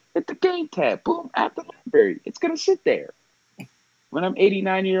Store. Hit the game tab. Boom. At the library. It's going to sit there. When I'm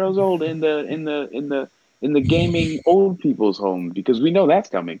 89 years old in the gaming old people's home, because we know that's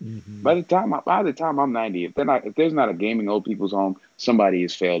coming. Mm-hmm. By the time I'm 90, if there's not a gaming old people's home, somebody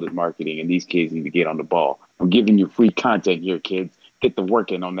has failed at marketing, and these kids need to get on the ball. I'm giving you free content here, kids. Get to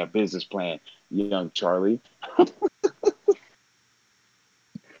working on that business plan, young Charlie.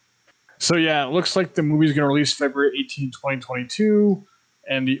 So yeah, it looks like the movie's going to release February 18, 2022,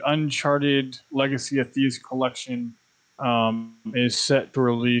 and the Uncharted Legacy of Thieves collection is set to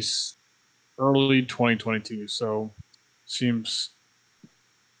release early 2022. So seems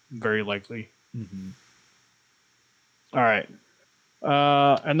very likely. Mm-hmm. All right,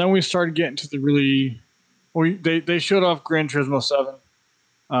 and then we started getting to the really. They showed off Gran Turismo 7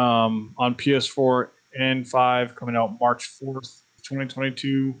 on PS4 and 5 coming out March 4th,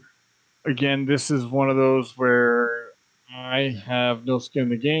 2022. Again, this is one of those where I have no skin in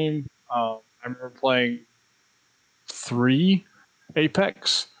the game. I remember playing 3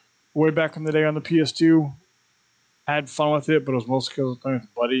 Apex way back in the day on the PS2. Had fun with it, but it was mostly because I was playing with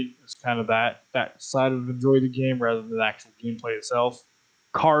a buddy. It's kind of that side of enjoy the game rather than the actual gameplay itself.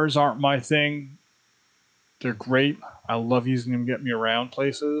 Cars aren't my thing. They're great. I love using them to get me around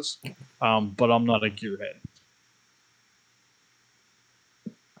places, but I'm not a gearhead.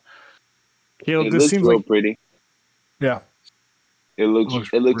 Caleb, It this looks seems real like pretty. yeah. It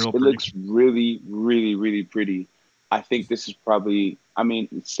looks really, really, really pretty. I think this is probably, I mean,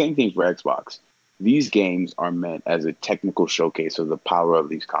 same thing for Xbox. These games are meant as a technical showcase of the power of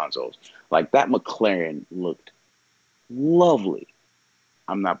these consoles. Like that McLaren looked lovely.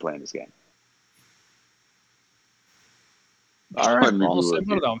 I'm not playing this game. All right, Let me all the look same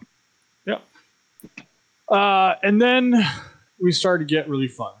here. them. Yep. And then we started to get really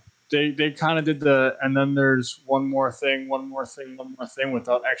fun. They kind of did and then there's one more thing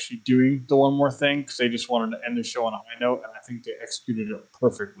without actually doing the one more thing because they just wanted to end the show on a high note, and I think they executed it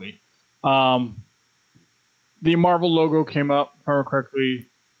perfectly. The Marvel logo came up, if I remember correctly.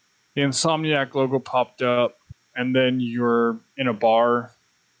 The Insomniac logo popped up, and then you're in a bar,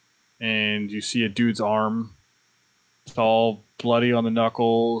 and you see a dude's arm. It's all bloody on the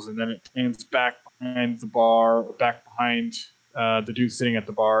knuckles, and then it pans back behind the bar, back behind the dude sitting at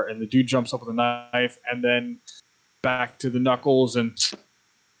the bar, and the dude jumps up with a knife, and then back to the knuckles, and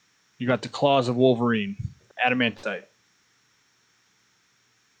you got the claws of Wolverine, adamantite.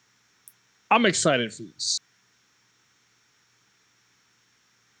 I'm excited for this.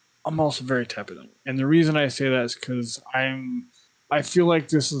 I'm also very tepid on it. And the reason I say that is because I feel like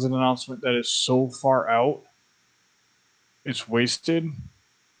this is an announcement that is so far out, it's wasted.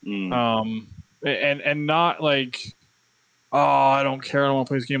 And not like, oh, I don't care, I don't want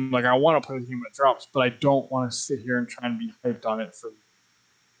to play this game. Like, I want to play this game when it drops, but I don't want to sit here and try and be hyped on it for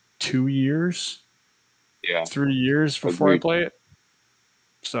 2 years, 3 years before I play it.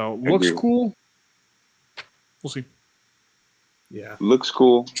 So, looks cool. We'll see. Yeah. Looks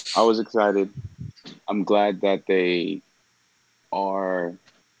cool. I was excited. I'm glad that they are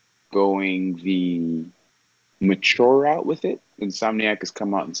going the mature route with it. Insomniac has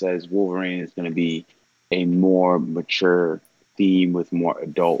come out and says Wolverine is going to be a more mature theme with more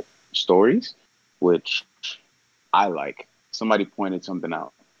adult stories, which I like. Somebody pointed something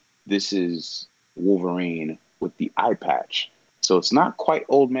out. This is Wolverine with the eye patch. So it's not quite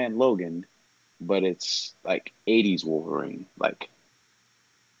Old Man Logan, but it's like 80s Wolverine, like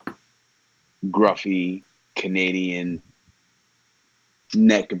gruffy Canadian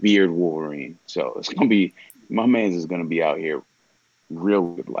neck beard Wolverine. So it's gonna be, my man's is gonna be out here real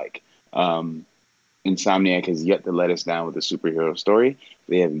good. Like Insomniac has yet to let us down with a superhero story.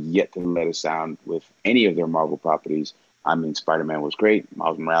 They have yet to let us down with any of their Marvel properties. I mean, Spider-Man was great,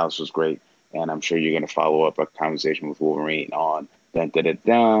 Miles Morales was great, and I'm sure you're gonna follow up a conversation with Wolverine on dun dun dun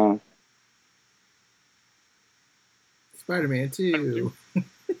dun. Spider-Man 2.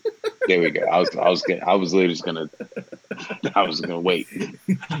 There we go. I was literally just gonna wait.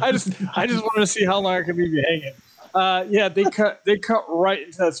 I just wanted to see how long I could leave you hanging. Yeah, they cut right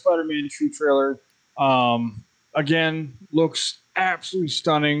into that Spider-Man 2 trailer. Again, looks absolutely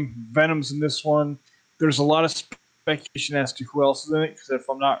stunning. Venom's in this one. There's a lot of speculation as to who else is in it, because if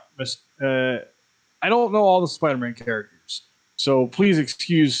I'm not I don't know all the Spider-Man characters. So please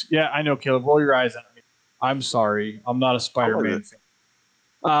excuse. Yeah, I know, Caleb. Roll your eyes at me. I'm sorry. I'm not a Spider-Man fan.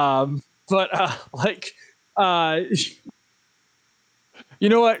 You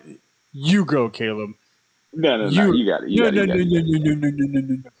know what? You go, Caleb. No, you got it. No.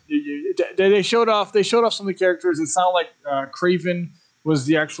 They showed off some of the characters. It sounded like Craven was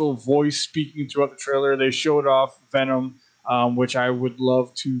the actual voice speaking throughout the trailer. They showed off Venom, which I would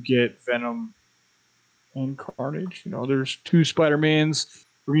love to get Venom and Carnage. You know, there's 2 Spider-Mans.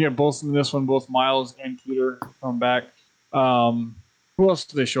 We're gonna get both in this one, both Miles and Peter come back. Who else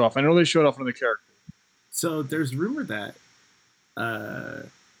did they show off? I know they showed off another character. So there's rumor that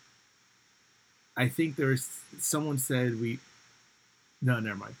I think there's someone said no,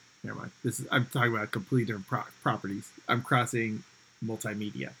 never mind. I'm talking about completely different properties. I'm crossing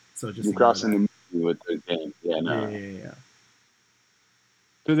multimedia. So just crossing the movie with the game. Yeah, no. Yeah.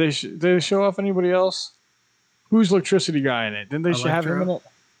 Did they show off anybody else? Who's Electricity guy in it? Didn't they have him in it?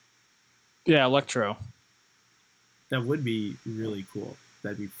 Yeah, Electro. That would be really cool.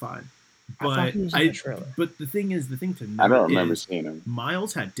 That'd be fun. But but the thing to know, I don't remember seeing him.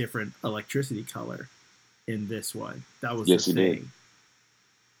 Miles had different electricity color in this one. That was yes, the he thing.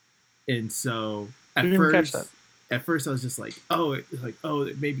 Did. And so at first I was just like,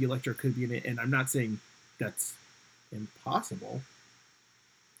 maybe Electro could be in it, and I'm not saying that's impossible,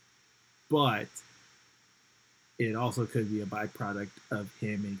 but it also could be a byproduct of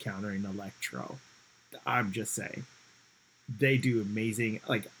him encountering Electro. I'm just saying. They do amazing.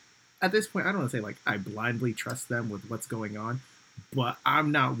 Like, at this point, I don't want to say, like, I blindly trust them with what's going on, but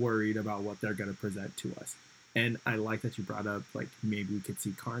I'm not worried about what they're going to present to us. And I like that you brought up, like, maybe we could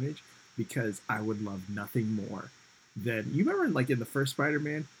see Carnage, because I would love nothing more than, you remember, like, in the first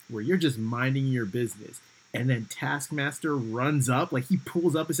Spider-Man, where you're just minding your business, and then Taskmaster runs up, like, he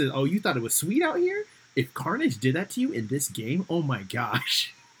pulls up and says, oh, you thought it was sweet out here? If Carnage did that to you in this game, oh my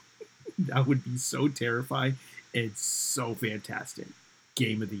gosh. That would be so terrifying. It's so fantastic.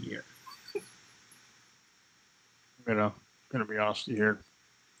 Game of the year. I'm gonna be honest with you here.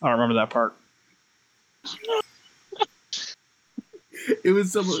 I don't remember that part. It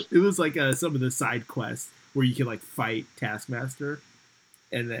was like some of the side quests where you could like fight Taskmaster,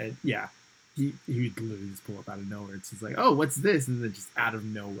 and then he would literally just pull up out of nowhere. It's just like, oh, what's this? And then just out of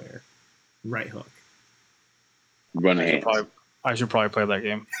nowhere, right hook. I should probably play that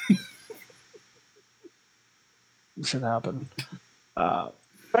game. It should happen.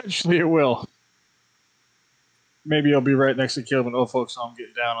 Eventually it will. Maybe I'll be right next to Caleb and folks, so I'm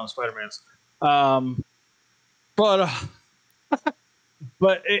getting down on Spider-Mans. But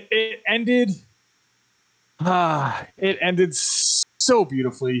it ended It ended so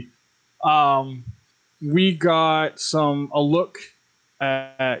beautifully. Um, we got a look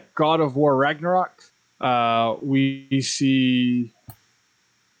at God of War Ragnarok. We see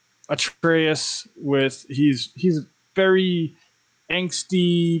Atreus with he's very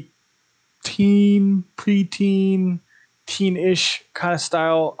angsty preteen, teen-ish kind of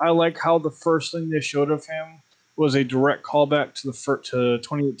style. I like how the first thing they showed of him was a direct callback to to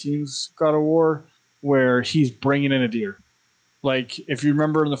 2018's God of War, where he's bringing in a deer. Like if you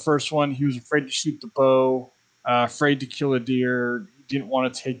remember in the first one, he was afraid to shoot the bow, afraid to kill a deer, he didn't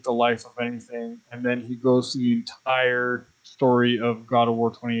want to take the life of anything, and then he goes through the entire story of God of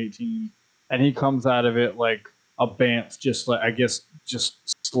War 2018, and he comes out of it like a bant, just like I guess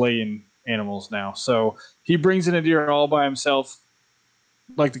just slaying animals now. So he brings in a deer all by himself,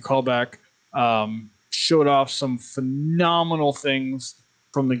 like the callback. Showed off some phenomenal things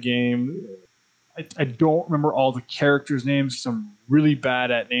from the game. I don't remember all the characters' names. Some really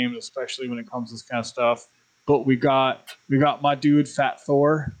bad at names, especially when it comes to this kind of stuff. But we got my dude Fat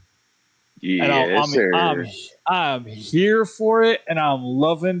Thor, and Yes, sir. I'm here for it, and I'm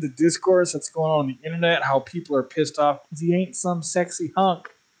loving the discourse that's going on the internet. How people are pissed off because he ain't some sexy hunk,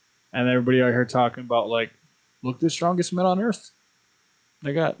 and everybody out here talking about like, look, the strongest men on earth.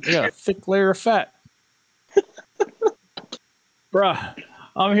 They got a thick layer of fat, bruh.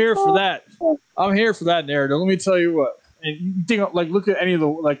 I'm here for that. I'm here for that narrative. Let me tell you what. And you think like look at any of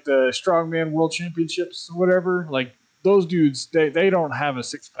the strongman world championships or whatever. Like those dudes, they don't have a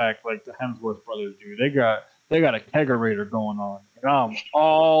six pack like the Hemsworth brothers do. They got a kegerator going on, and I'm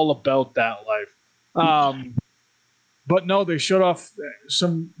all about that life. But no, they showed off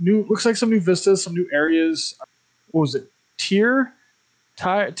some looks like some new vistas, some new areas. What was it? Tyr,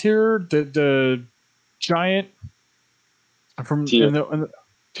 the giant from Tier. in the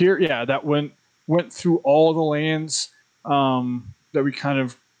Tyr, yeah, that went through all the lands that we kind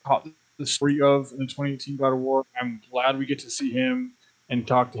of caught the story of in the 2018 God of War. I'm glad we get to see him and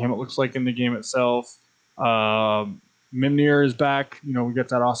talk to him. It looks like in the game itself. Mimnir is back. You know, we get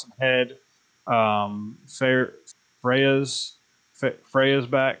that awesome head. Freya's back. Freya's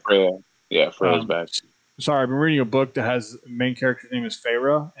back. Sorry, I've been reading a book that has main character's name is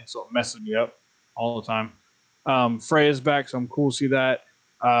Feyre, and so it messes me up all the time. Freya's back, so I'm cool to see that.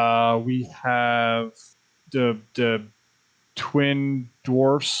 We have the twin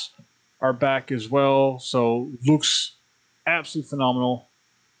dwarfs are back as well, so looks absolutely phenomenal.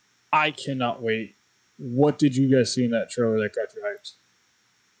 I cannot wait. What did you guys see in that trailer that got you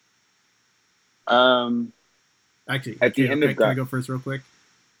hyped? Actually, At the end of can I go first real quick?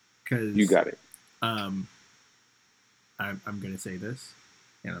 Because you got it. I'm gonna say this,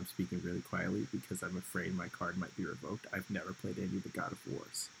 and I'm speaking really quietly because I'm afraid my card might be revoked. I've never played any of the God of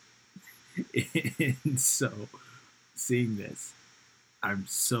Wars, and so seeing this, I'm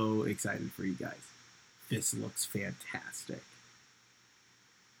so excited for you guys. This looks fantastic.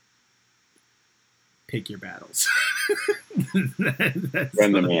 Pick your battles.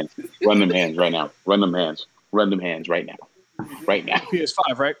 Run them hands. Run them hands right now. Run them hands. Run them hands right now. Right now.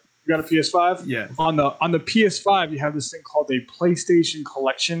 PS5, right? You got a PS5? Yeah. On the PS5, you have this thing called a PlayStation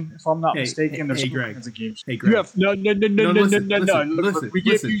Collection. If I'm not mistaken, there's all kinds of games. Hey, Greg. You have no. Listen, we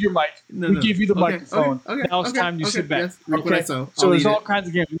give you your mic. We give you the microphone. Okay, now it's time you sit back. Yes, okay. So there's all kinds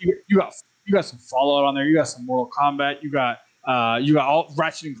of games. You got some Fallout on there. You got some Mortal Kombat. You got all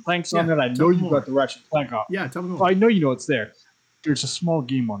Ratchet and Clanks on there. I know you got the Ratchet and Clank off. Yeah, tell me more. I know you know it's there. There's a small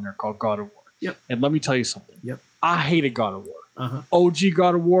game on there called God of War. Yep. And let me tell you something. Yep. I hated God of War. Uh-huh. OG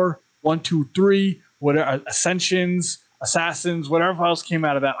God of War, 1, 2, 3, whatever, Ascensions, Assassins, whatever else came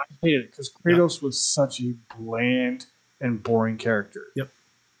out of that, I hated it because Kratos was such a bland and boring character. Yep.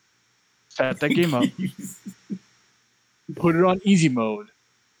 Set that game up, put it on easy mode,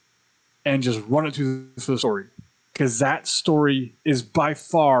 and just run it through the story. Because that story is by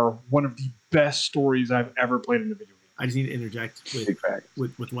far one of the best stories I've ever played in a video game. I just need to interject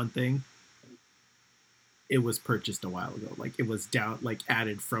with one thing. It was purchased a while ago. Like it was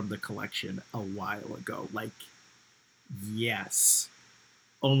added from the collection a while ago. Like, yes,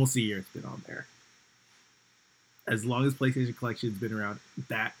 almost a year it's been on there. As long as PlayStation Collection's been around,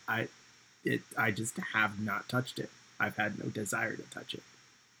 I just have not touched it. I've had no desire to touch it.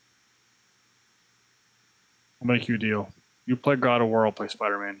 I'll make you a deal. You play God of War, I'll play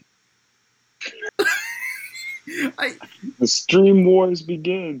Spider-Man. The stream wars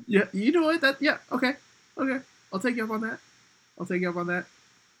begin. Yeah, you know what? Okay. I'll take you up on that.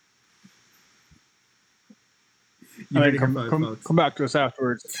 Come back to us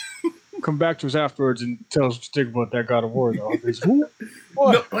afterwards. Come back to us afterwards and tell us what you think about that God of War, though.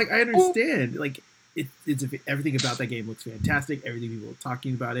 No, like I understand. Like everything about that game looks fantastic. Everything people are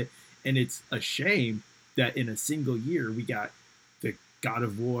talking about it, and it's a shame that in a single year we got the God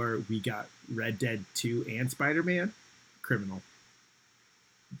of War, we got Red Dead 2 and Spider-Man. Criminal.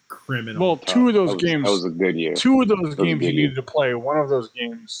 Well, two of those That games. was a good year. Two of those was a games good you year. needed to play. One of those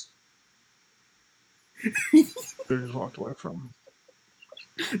games. They just walked away from.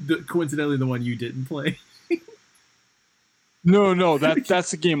 Coincidentally, the one you didn't play. No,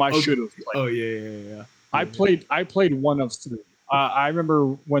 that's the game I should have played. Oh yeah. I played one of three. I remember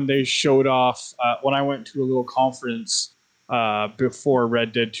when they showed off when I went to a little conference before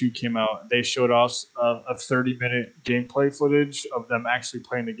Red Dead 2 came out. They showed off a 30-minute gameplay footage of them actually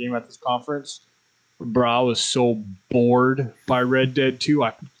playing the game at this conference. Bro, I was so bored by Red Dead 2.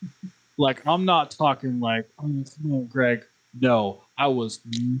 I'm not talking like, oh, come on, Greg. No, I was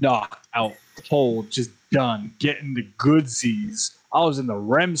knocked out cold, just done, getting the goodsies. I was in the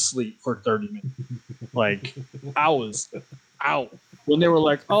REM sleep for 30 minutes. Like, I was out. When they were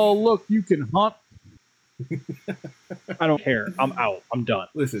like, oh, look, you can hunt. I don't care. I'm out. I'm done.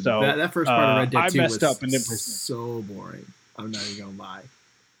 Listen, So, that first part of Red Dead 2 I messed was up and didn't play so boring. I'm not even gonna lie.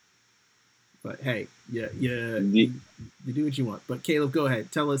 But hey, you do what you want. But Caleb, go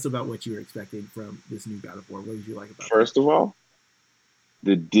ahead. Tell us about what you were expecting from this new God of War. What did you like about it? First of all,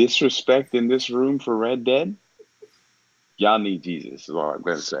 the disrespect in this room for Red Dead, y'all need Jesus, is all I'm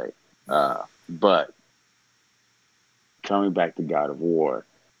going to say. But coming back to God of War,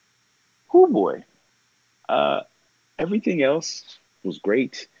 oh boy, everything else was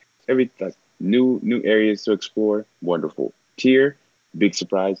great. New areas to explore, wonderful. Tyr, big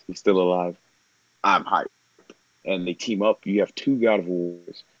surprise, he's still alive. I'm hyped. And they team up. You have two God of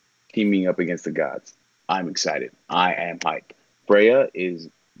Wars teaming up against the gods. I'm excited. I am hyped. Freya is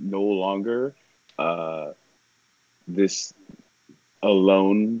no longer this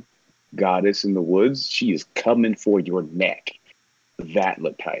alone goddess in the woods. She is coming for your neck. That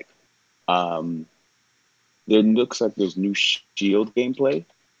looked hype. There looks like there's new shield gameplay.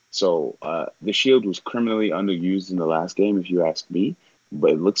 So the shield was criminally underused in the last game, if you ask me.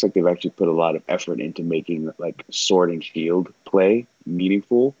 But it looks like they've actually put a lot of effort into making like sword and shield play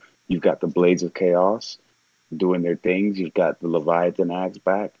meaningful. You've got the Blades of Chaos doing their things. You've got the Leviathan axe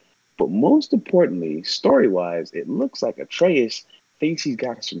back. But most importantly, story-wise, it looks like Atreus thinks he's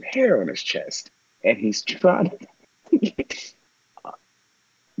got some hair on his chest. And he's trying to...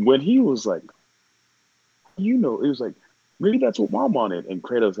 When he was like, it was like, maybe that's what Mom wanted. And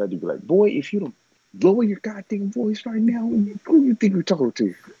Kratos had to be like, boy, if you don't lower your goddamn voice right now, who do you think you're talking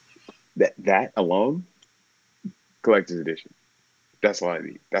to? That alone, collector's edition. That's all I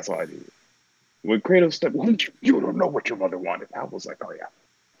need. That's all I need. When Kratos stepped, you don't know what your mother wanted. I was like, oh yeah,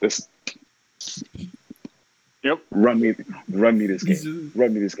 this. Yep. Run me this game.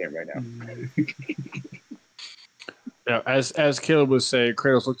 Run me this game right now. Yeah, as Caleb would say,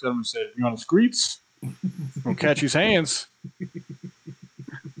 Kratos looked at him and said, "You on the streets? Don't catch his hands."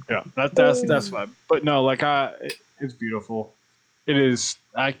 Yeah, that's fine. But no, it's beautiful. It is.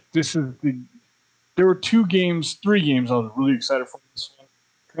 There were three games I was really excited for this one: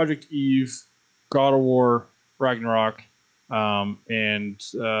 Project Eve, God of War, Ragnarok, and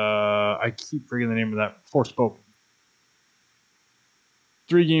I keep forgetting the name of that. Forspoken.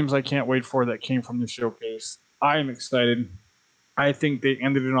 3 games I can't wait for that came from the showcase. I am excited. I think they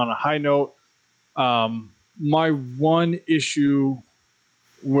ended it on a high note. My one issue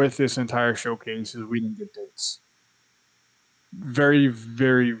with this entire showcase is we didn't get dates. Very,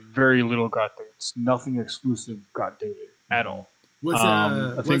 very, very little got dates. Nothing exclusive got dated at all.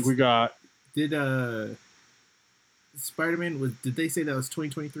 I think we got. Did Spider-Man did they say that was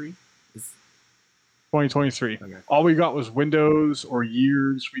 2023? 2023. Okay. All we got was windows or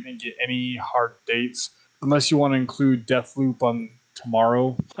years. We didn't get any hard dates, unless you want to include Deathloop on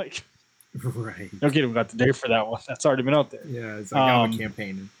tomorrow. Right. Okay, we got the date for that one. That's already been out there. Yeah, it's like I'm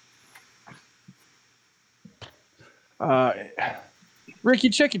campaigning. Ricky,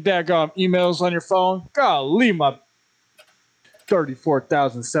 check your daggone emails on your phone. Golly, my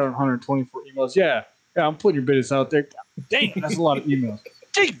 34,724 emails. Yeah, I'm putting your business out there. Damn, that's a lot of emails.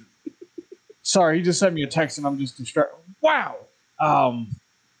 Jesus. Sorry, he just sent me a text and I'm just distracted. Wow.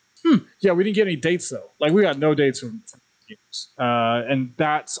 Yeah, we didn't get any dates though. We got no dates from games. And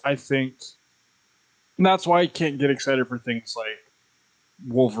that's why I can't get excited for things like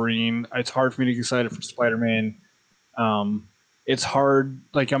Wolverine. It's hard for me to get excited for Spider-Man. It's hard.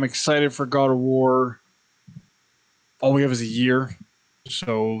 I'm excited for God of War. All we have is a year.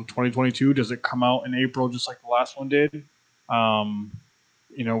 So 2022, does it come out in April just like the last one did?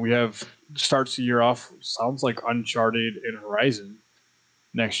 We have starts the year off, sounds like Uncharted and Horizon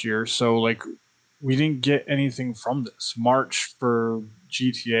next year. So we didn't get anything from this. March for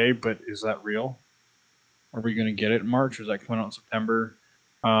GTA, but is that real? Are we going to get it in March, or is that coming out in September?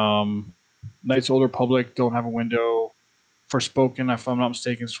 Knights of the Old Republic don't have a window. Forspoken, if I'm not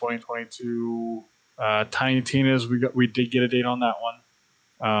mistaken, is 2022. Tiny Tina's, we did get a date on that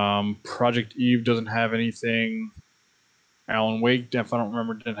one. Project Eve doesn't have anything. Alan Wake, if I don't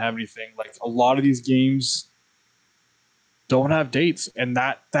remember, didn't have anything. Like a lot of these games don't have dates, and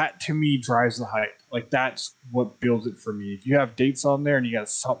that to me drives the hype. Like that's what builds it for me. If you have dates on there and you got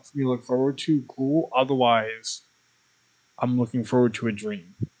something for me to look forward to, cool. Otherwise, I'm looking forward to a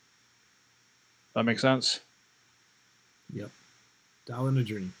dream. That makes sense? Yep. Doll in a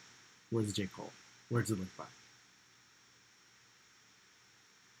Dream. Where's J. Cole? Where's it look by?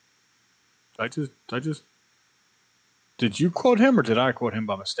 Did you quote him or did I quote him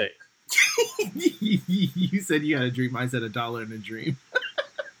by mistake? You said you had a dream. I said $1 in a dream.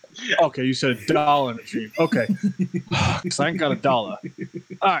 Okay, you said $1 in a dream. Okay. Because I ain't got $1. All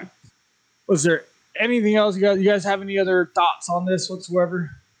right. Was there anything else? You guys have any other thoughts on this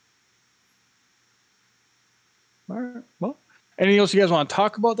whatsoever? All right. Well, anything else you guys want to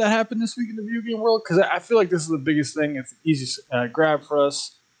talk about that happened this week in the video game world? Because I feel like this is the biggest thing. It's the easiest grab for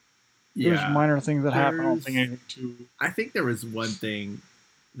us. There's minor things that happen. I don't think anything too. I think there was one thing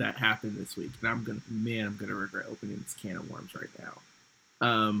that happened this week, and I'm gonna regret opening this can of worms right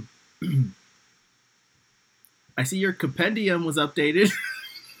now. I see your compendium was updated.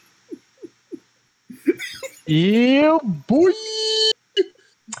 Yeah, boy.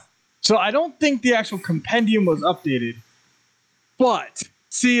 So I don't think the actual compendium was updated, but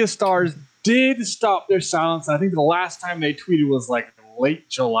Sea of Stars did stop their silence. I think the last time they tweeted was like late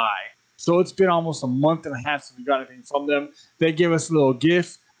July. So it's been almost a month and a half since we got anything from them. They gave us a little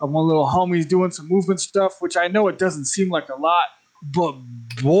gift of one little homies doing some movement stuff, which I know it doesn't seem like a lot, but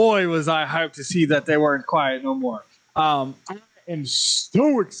boy, was I hyped to see that they weren't quiet no more. I am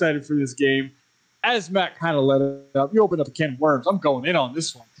so excited for this game. As Matt kind of let it up, you opened up a can of worms. I'm going in on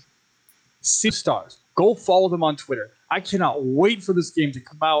this one. Sea Stars. Go follow them on Twitter. I cannot wait for this game to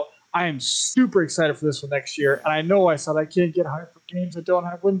come out. I am super excited for this one next year. And I know I said I can't get hyped for games that don't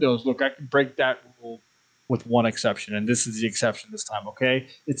have windows. Look, I can break that rule with one exception, and this is the exception this time, okay?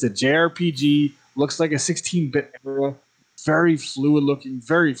 It's a JRPG, looks like a 16-bit era, very fluid looking,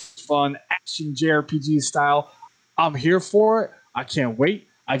 very fun, action JRPG style. I'm here for it. I can't wait.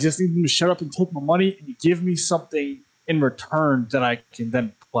 I just need them to shut up and take my money and give me something in return that I can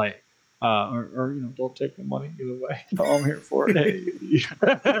then play. Or don't take the money either way. I'm here for it. Hey.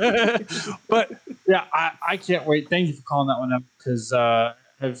 But yeah, I can't wait. Thank you for calling that one up because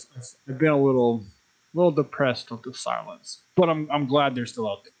I've been a little depressed with the silence, but I'm glad they're still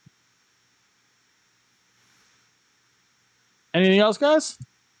out there. Anything else, guys?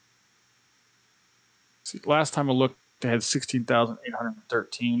 See, last time I looked, they had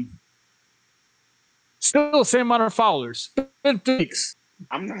 16,813. Still the same amount of followers. Been weeks.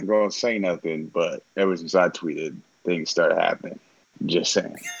 I'm not gonna say nothing, but ever since I tweeted, things started happening. Just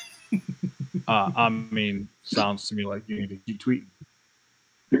saying. I mean, sounds to me like you need to keep tweeting.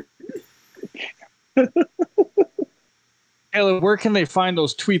 Taylor, where can they find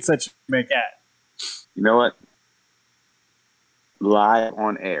those tweets that you make at? You know what? Live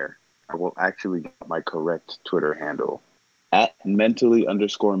on air. I will actually get my correct Twitter handle at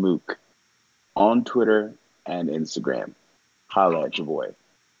mentally_mook on Twitter and Instagram. Holla at your boy.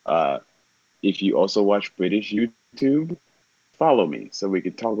 If you also watch British YouTube, follow me so we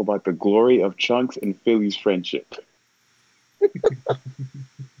can talk about the glory of Chunks and Philly's friendship.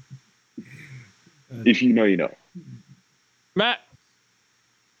 If you know, you know. Matt,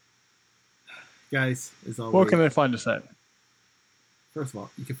 guys, as always, where can they find us at? First of all,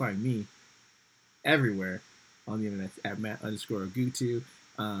 you can find me everywhere on the internet at Matt_Ogutu.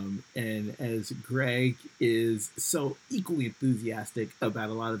 And as Greg is so equally enthusiastic about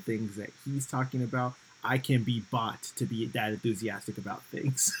a lot of things that he's talking about, I can be bought to be that enthusiastic about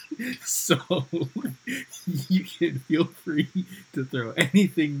things. So you can feel free to throw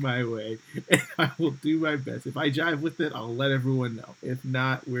anything my way, and I will do my best. If I jive with it, I'll let everyone know. If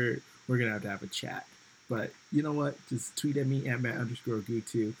not, we're gonna have a chat. But you know what? Just tweet at me at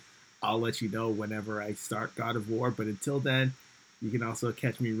Matt_Ogutu. I'll let you know whenever I start God of War. But until then, you can also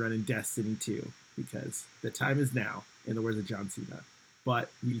catch me running Destiny 2 because the time is now, in the words of John Cena.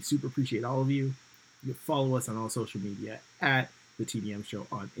 But we super appreciate all of you. You can follow us on all social media at The TDM Show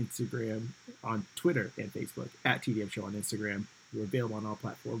on Instagram, on Twitter and Facebook, at TDM Show on Instagram. We're available on all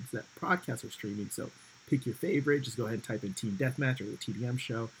platforms that podcasts are streaming, so pick your favorite. Just go ahead and type in Team Deathmatch or The TDM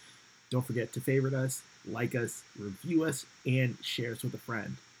Show. Don't forget to favorite us, like us, review us, and share us with a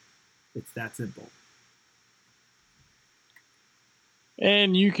friend. It's that simple.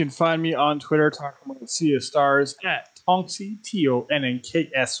 And you can find me on Twitter talking about Sea of Stars at Tonksy,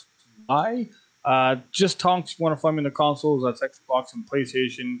 TONNKSY. Just Tonks, you want to find me in the consoles, that's Xbox and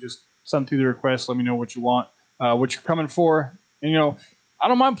PlayStation. Just send through the request, let me know what you want, what you're coming for. And, I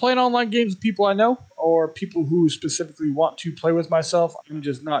don't mind playing online games with people I know or people who specifically want to play with myself. I'm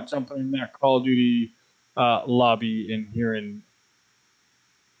just not jumping in that Call of Duty lobby and hearing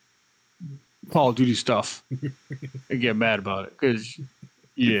Call of Duty stuff and get mad about it. Because,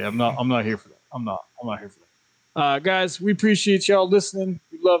 I'm not here for that. I'm not here for that. Guys, we appreciate y'all listening.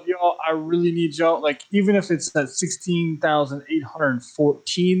 We love y'all. I really need y'all. Like, even if it's at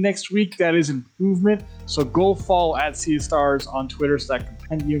 16,814 next week, that is improvement. So go follow at Sea of Stars on Twitter so that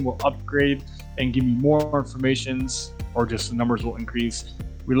compendium will upgrade and give me more informations, or just the numbers will increase.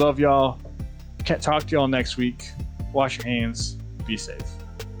 We love y'all. Can't talk to y'all next week. Wash your hands. Be safe.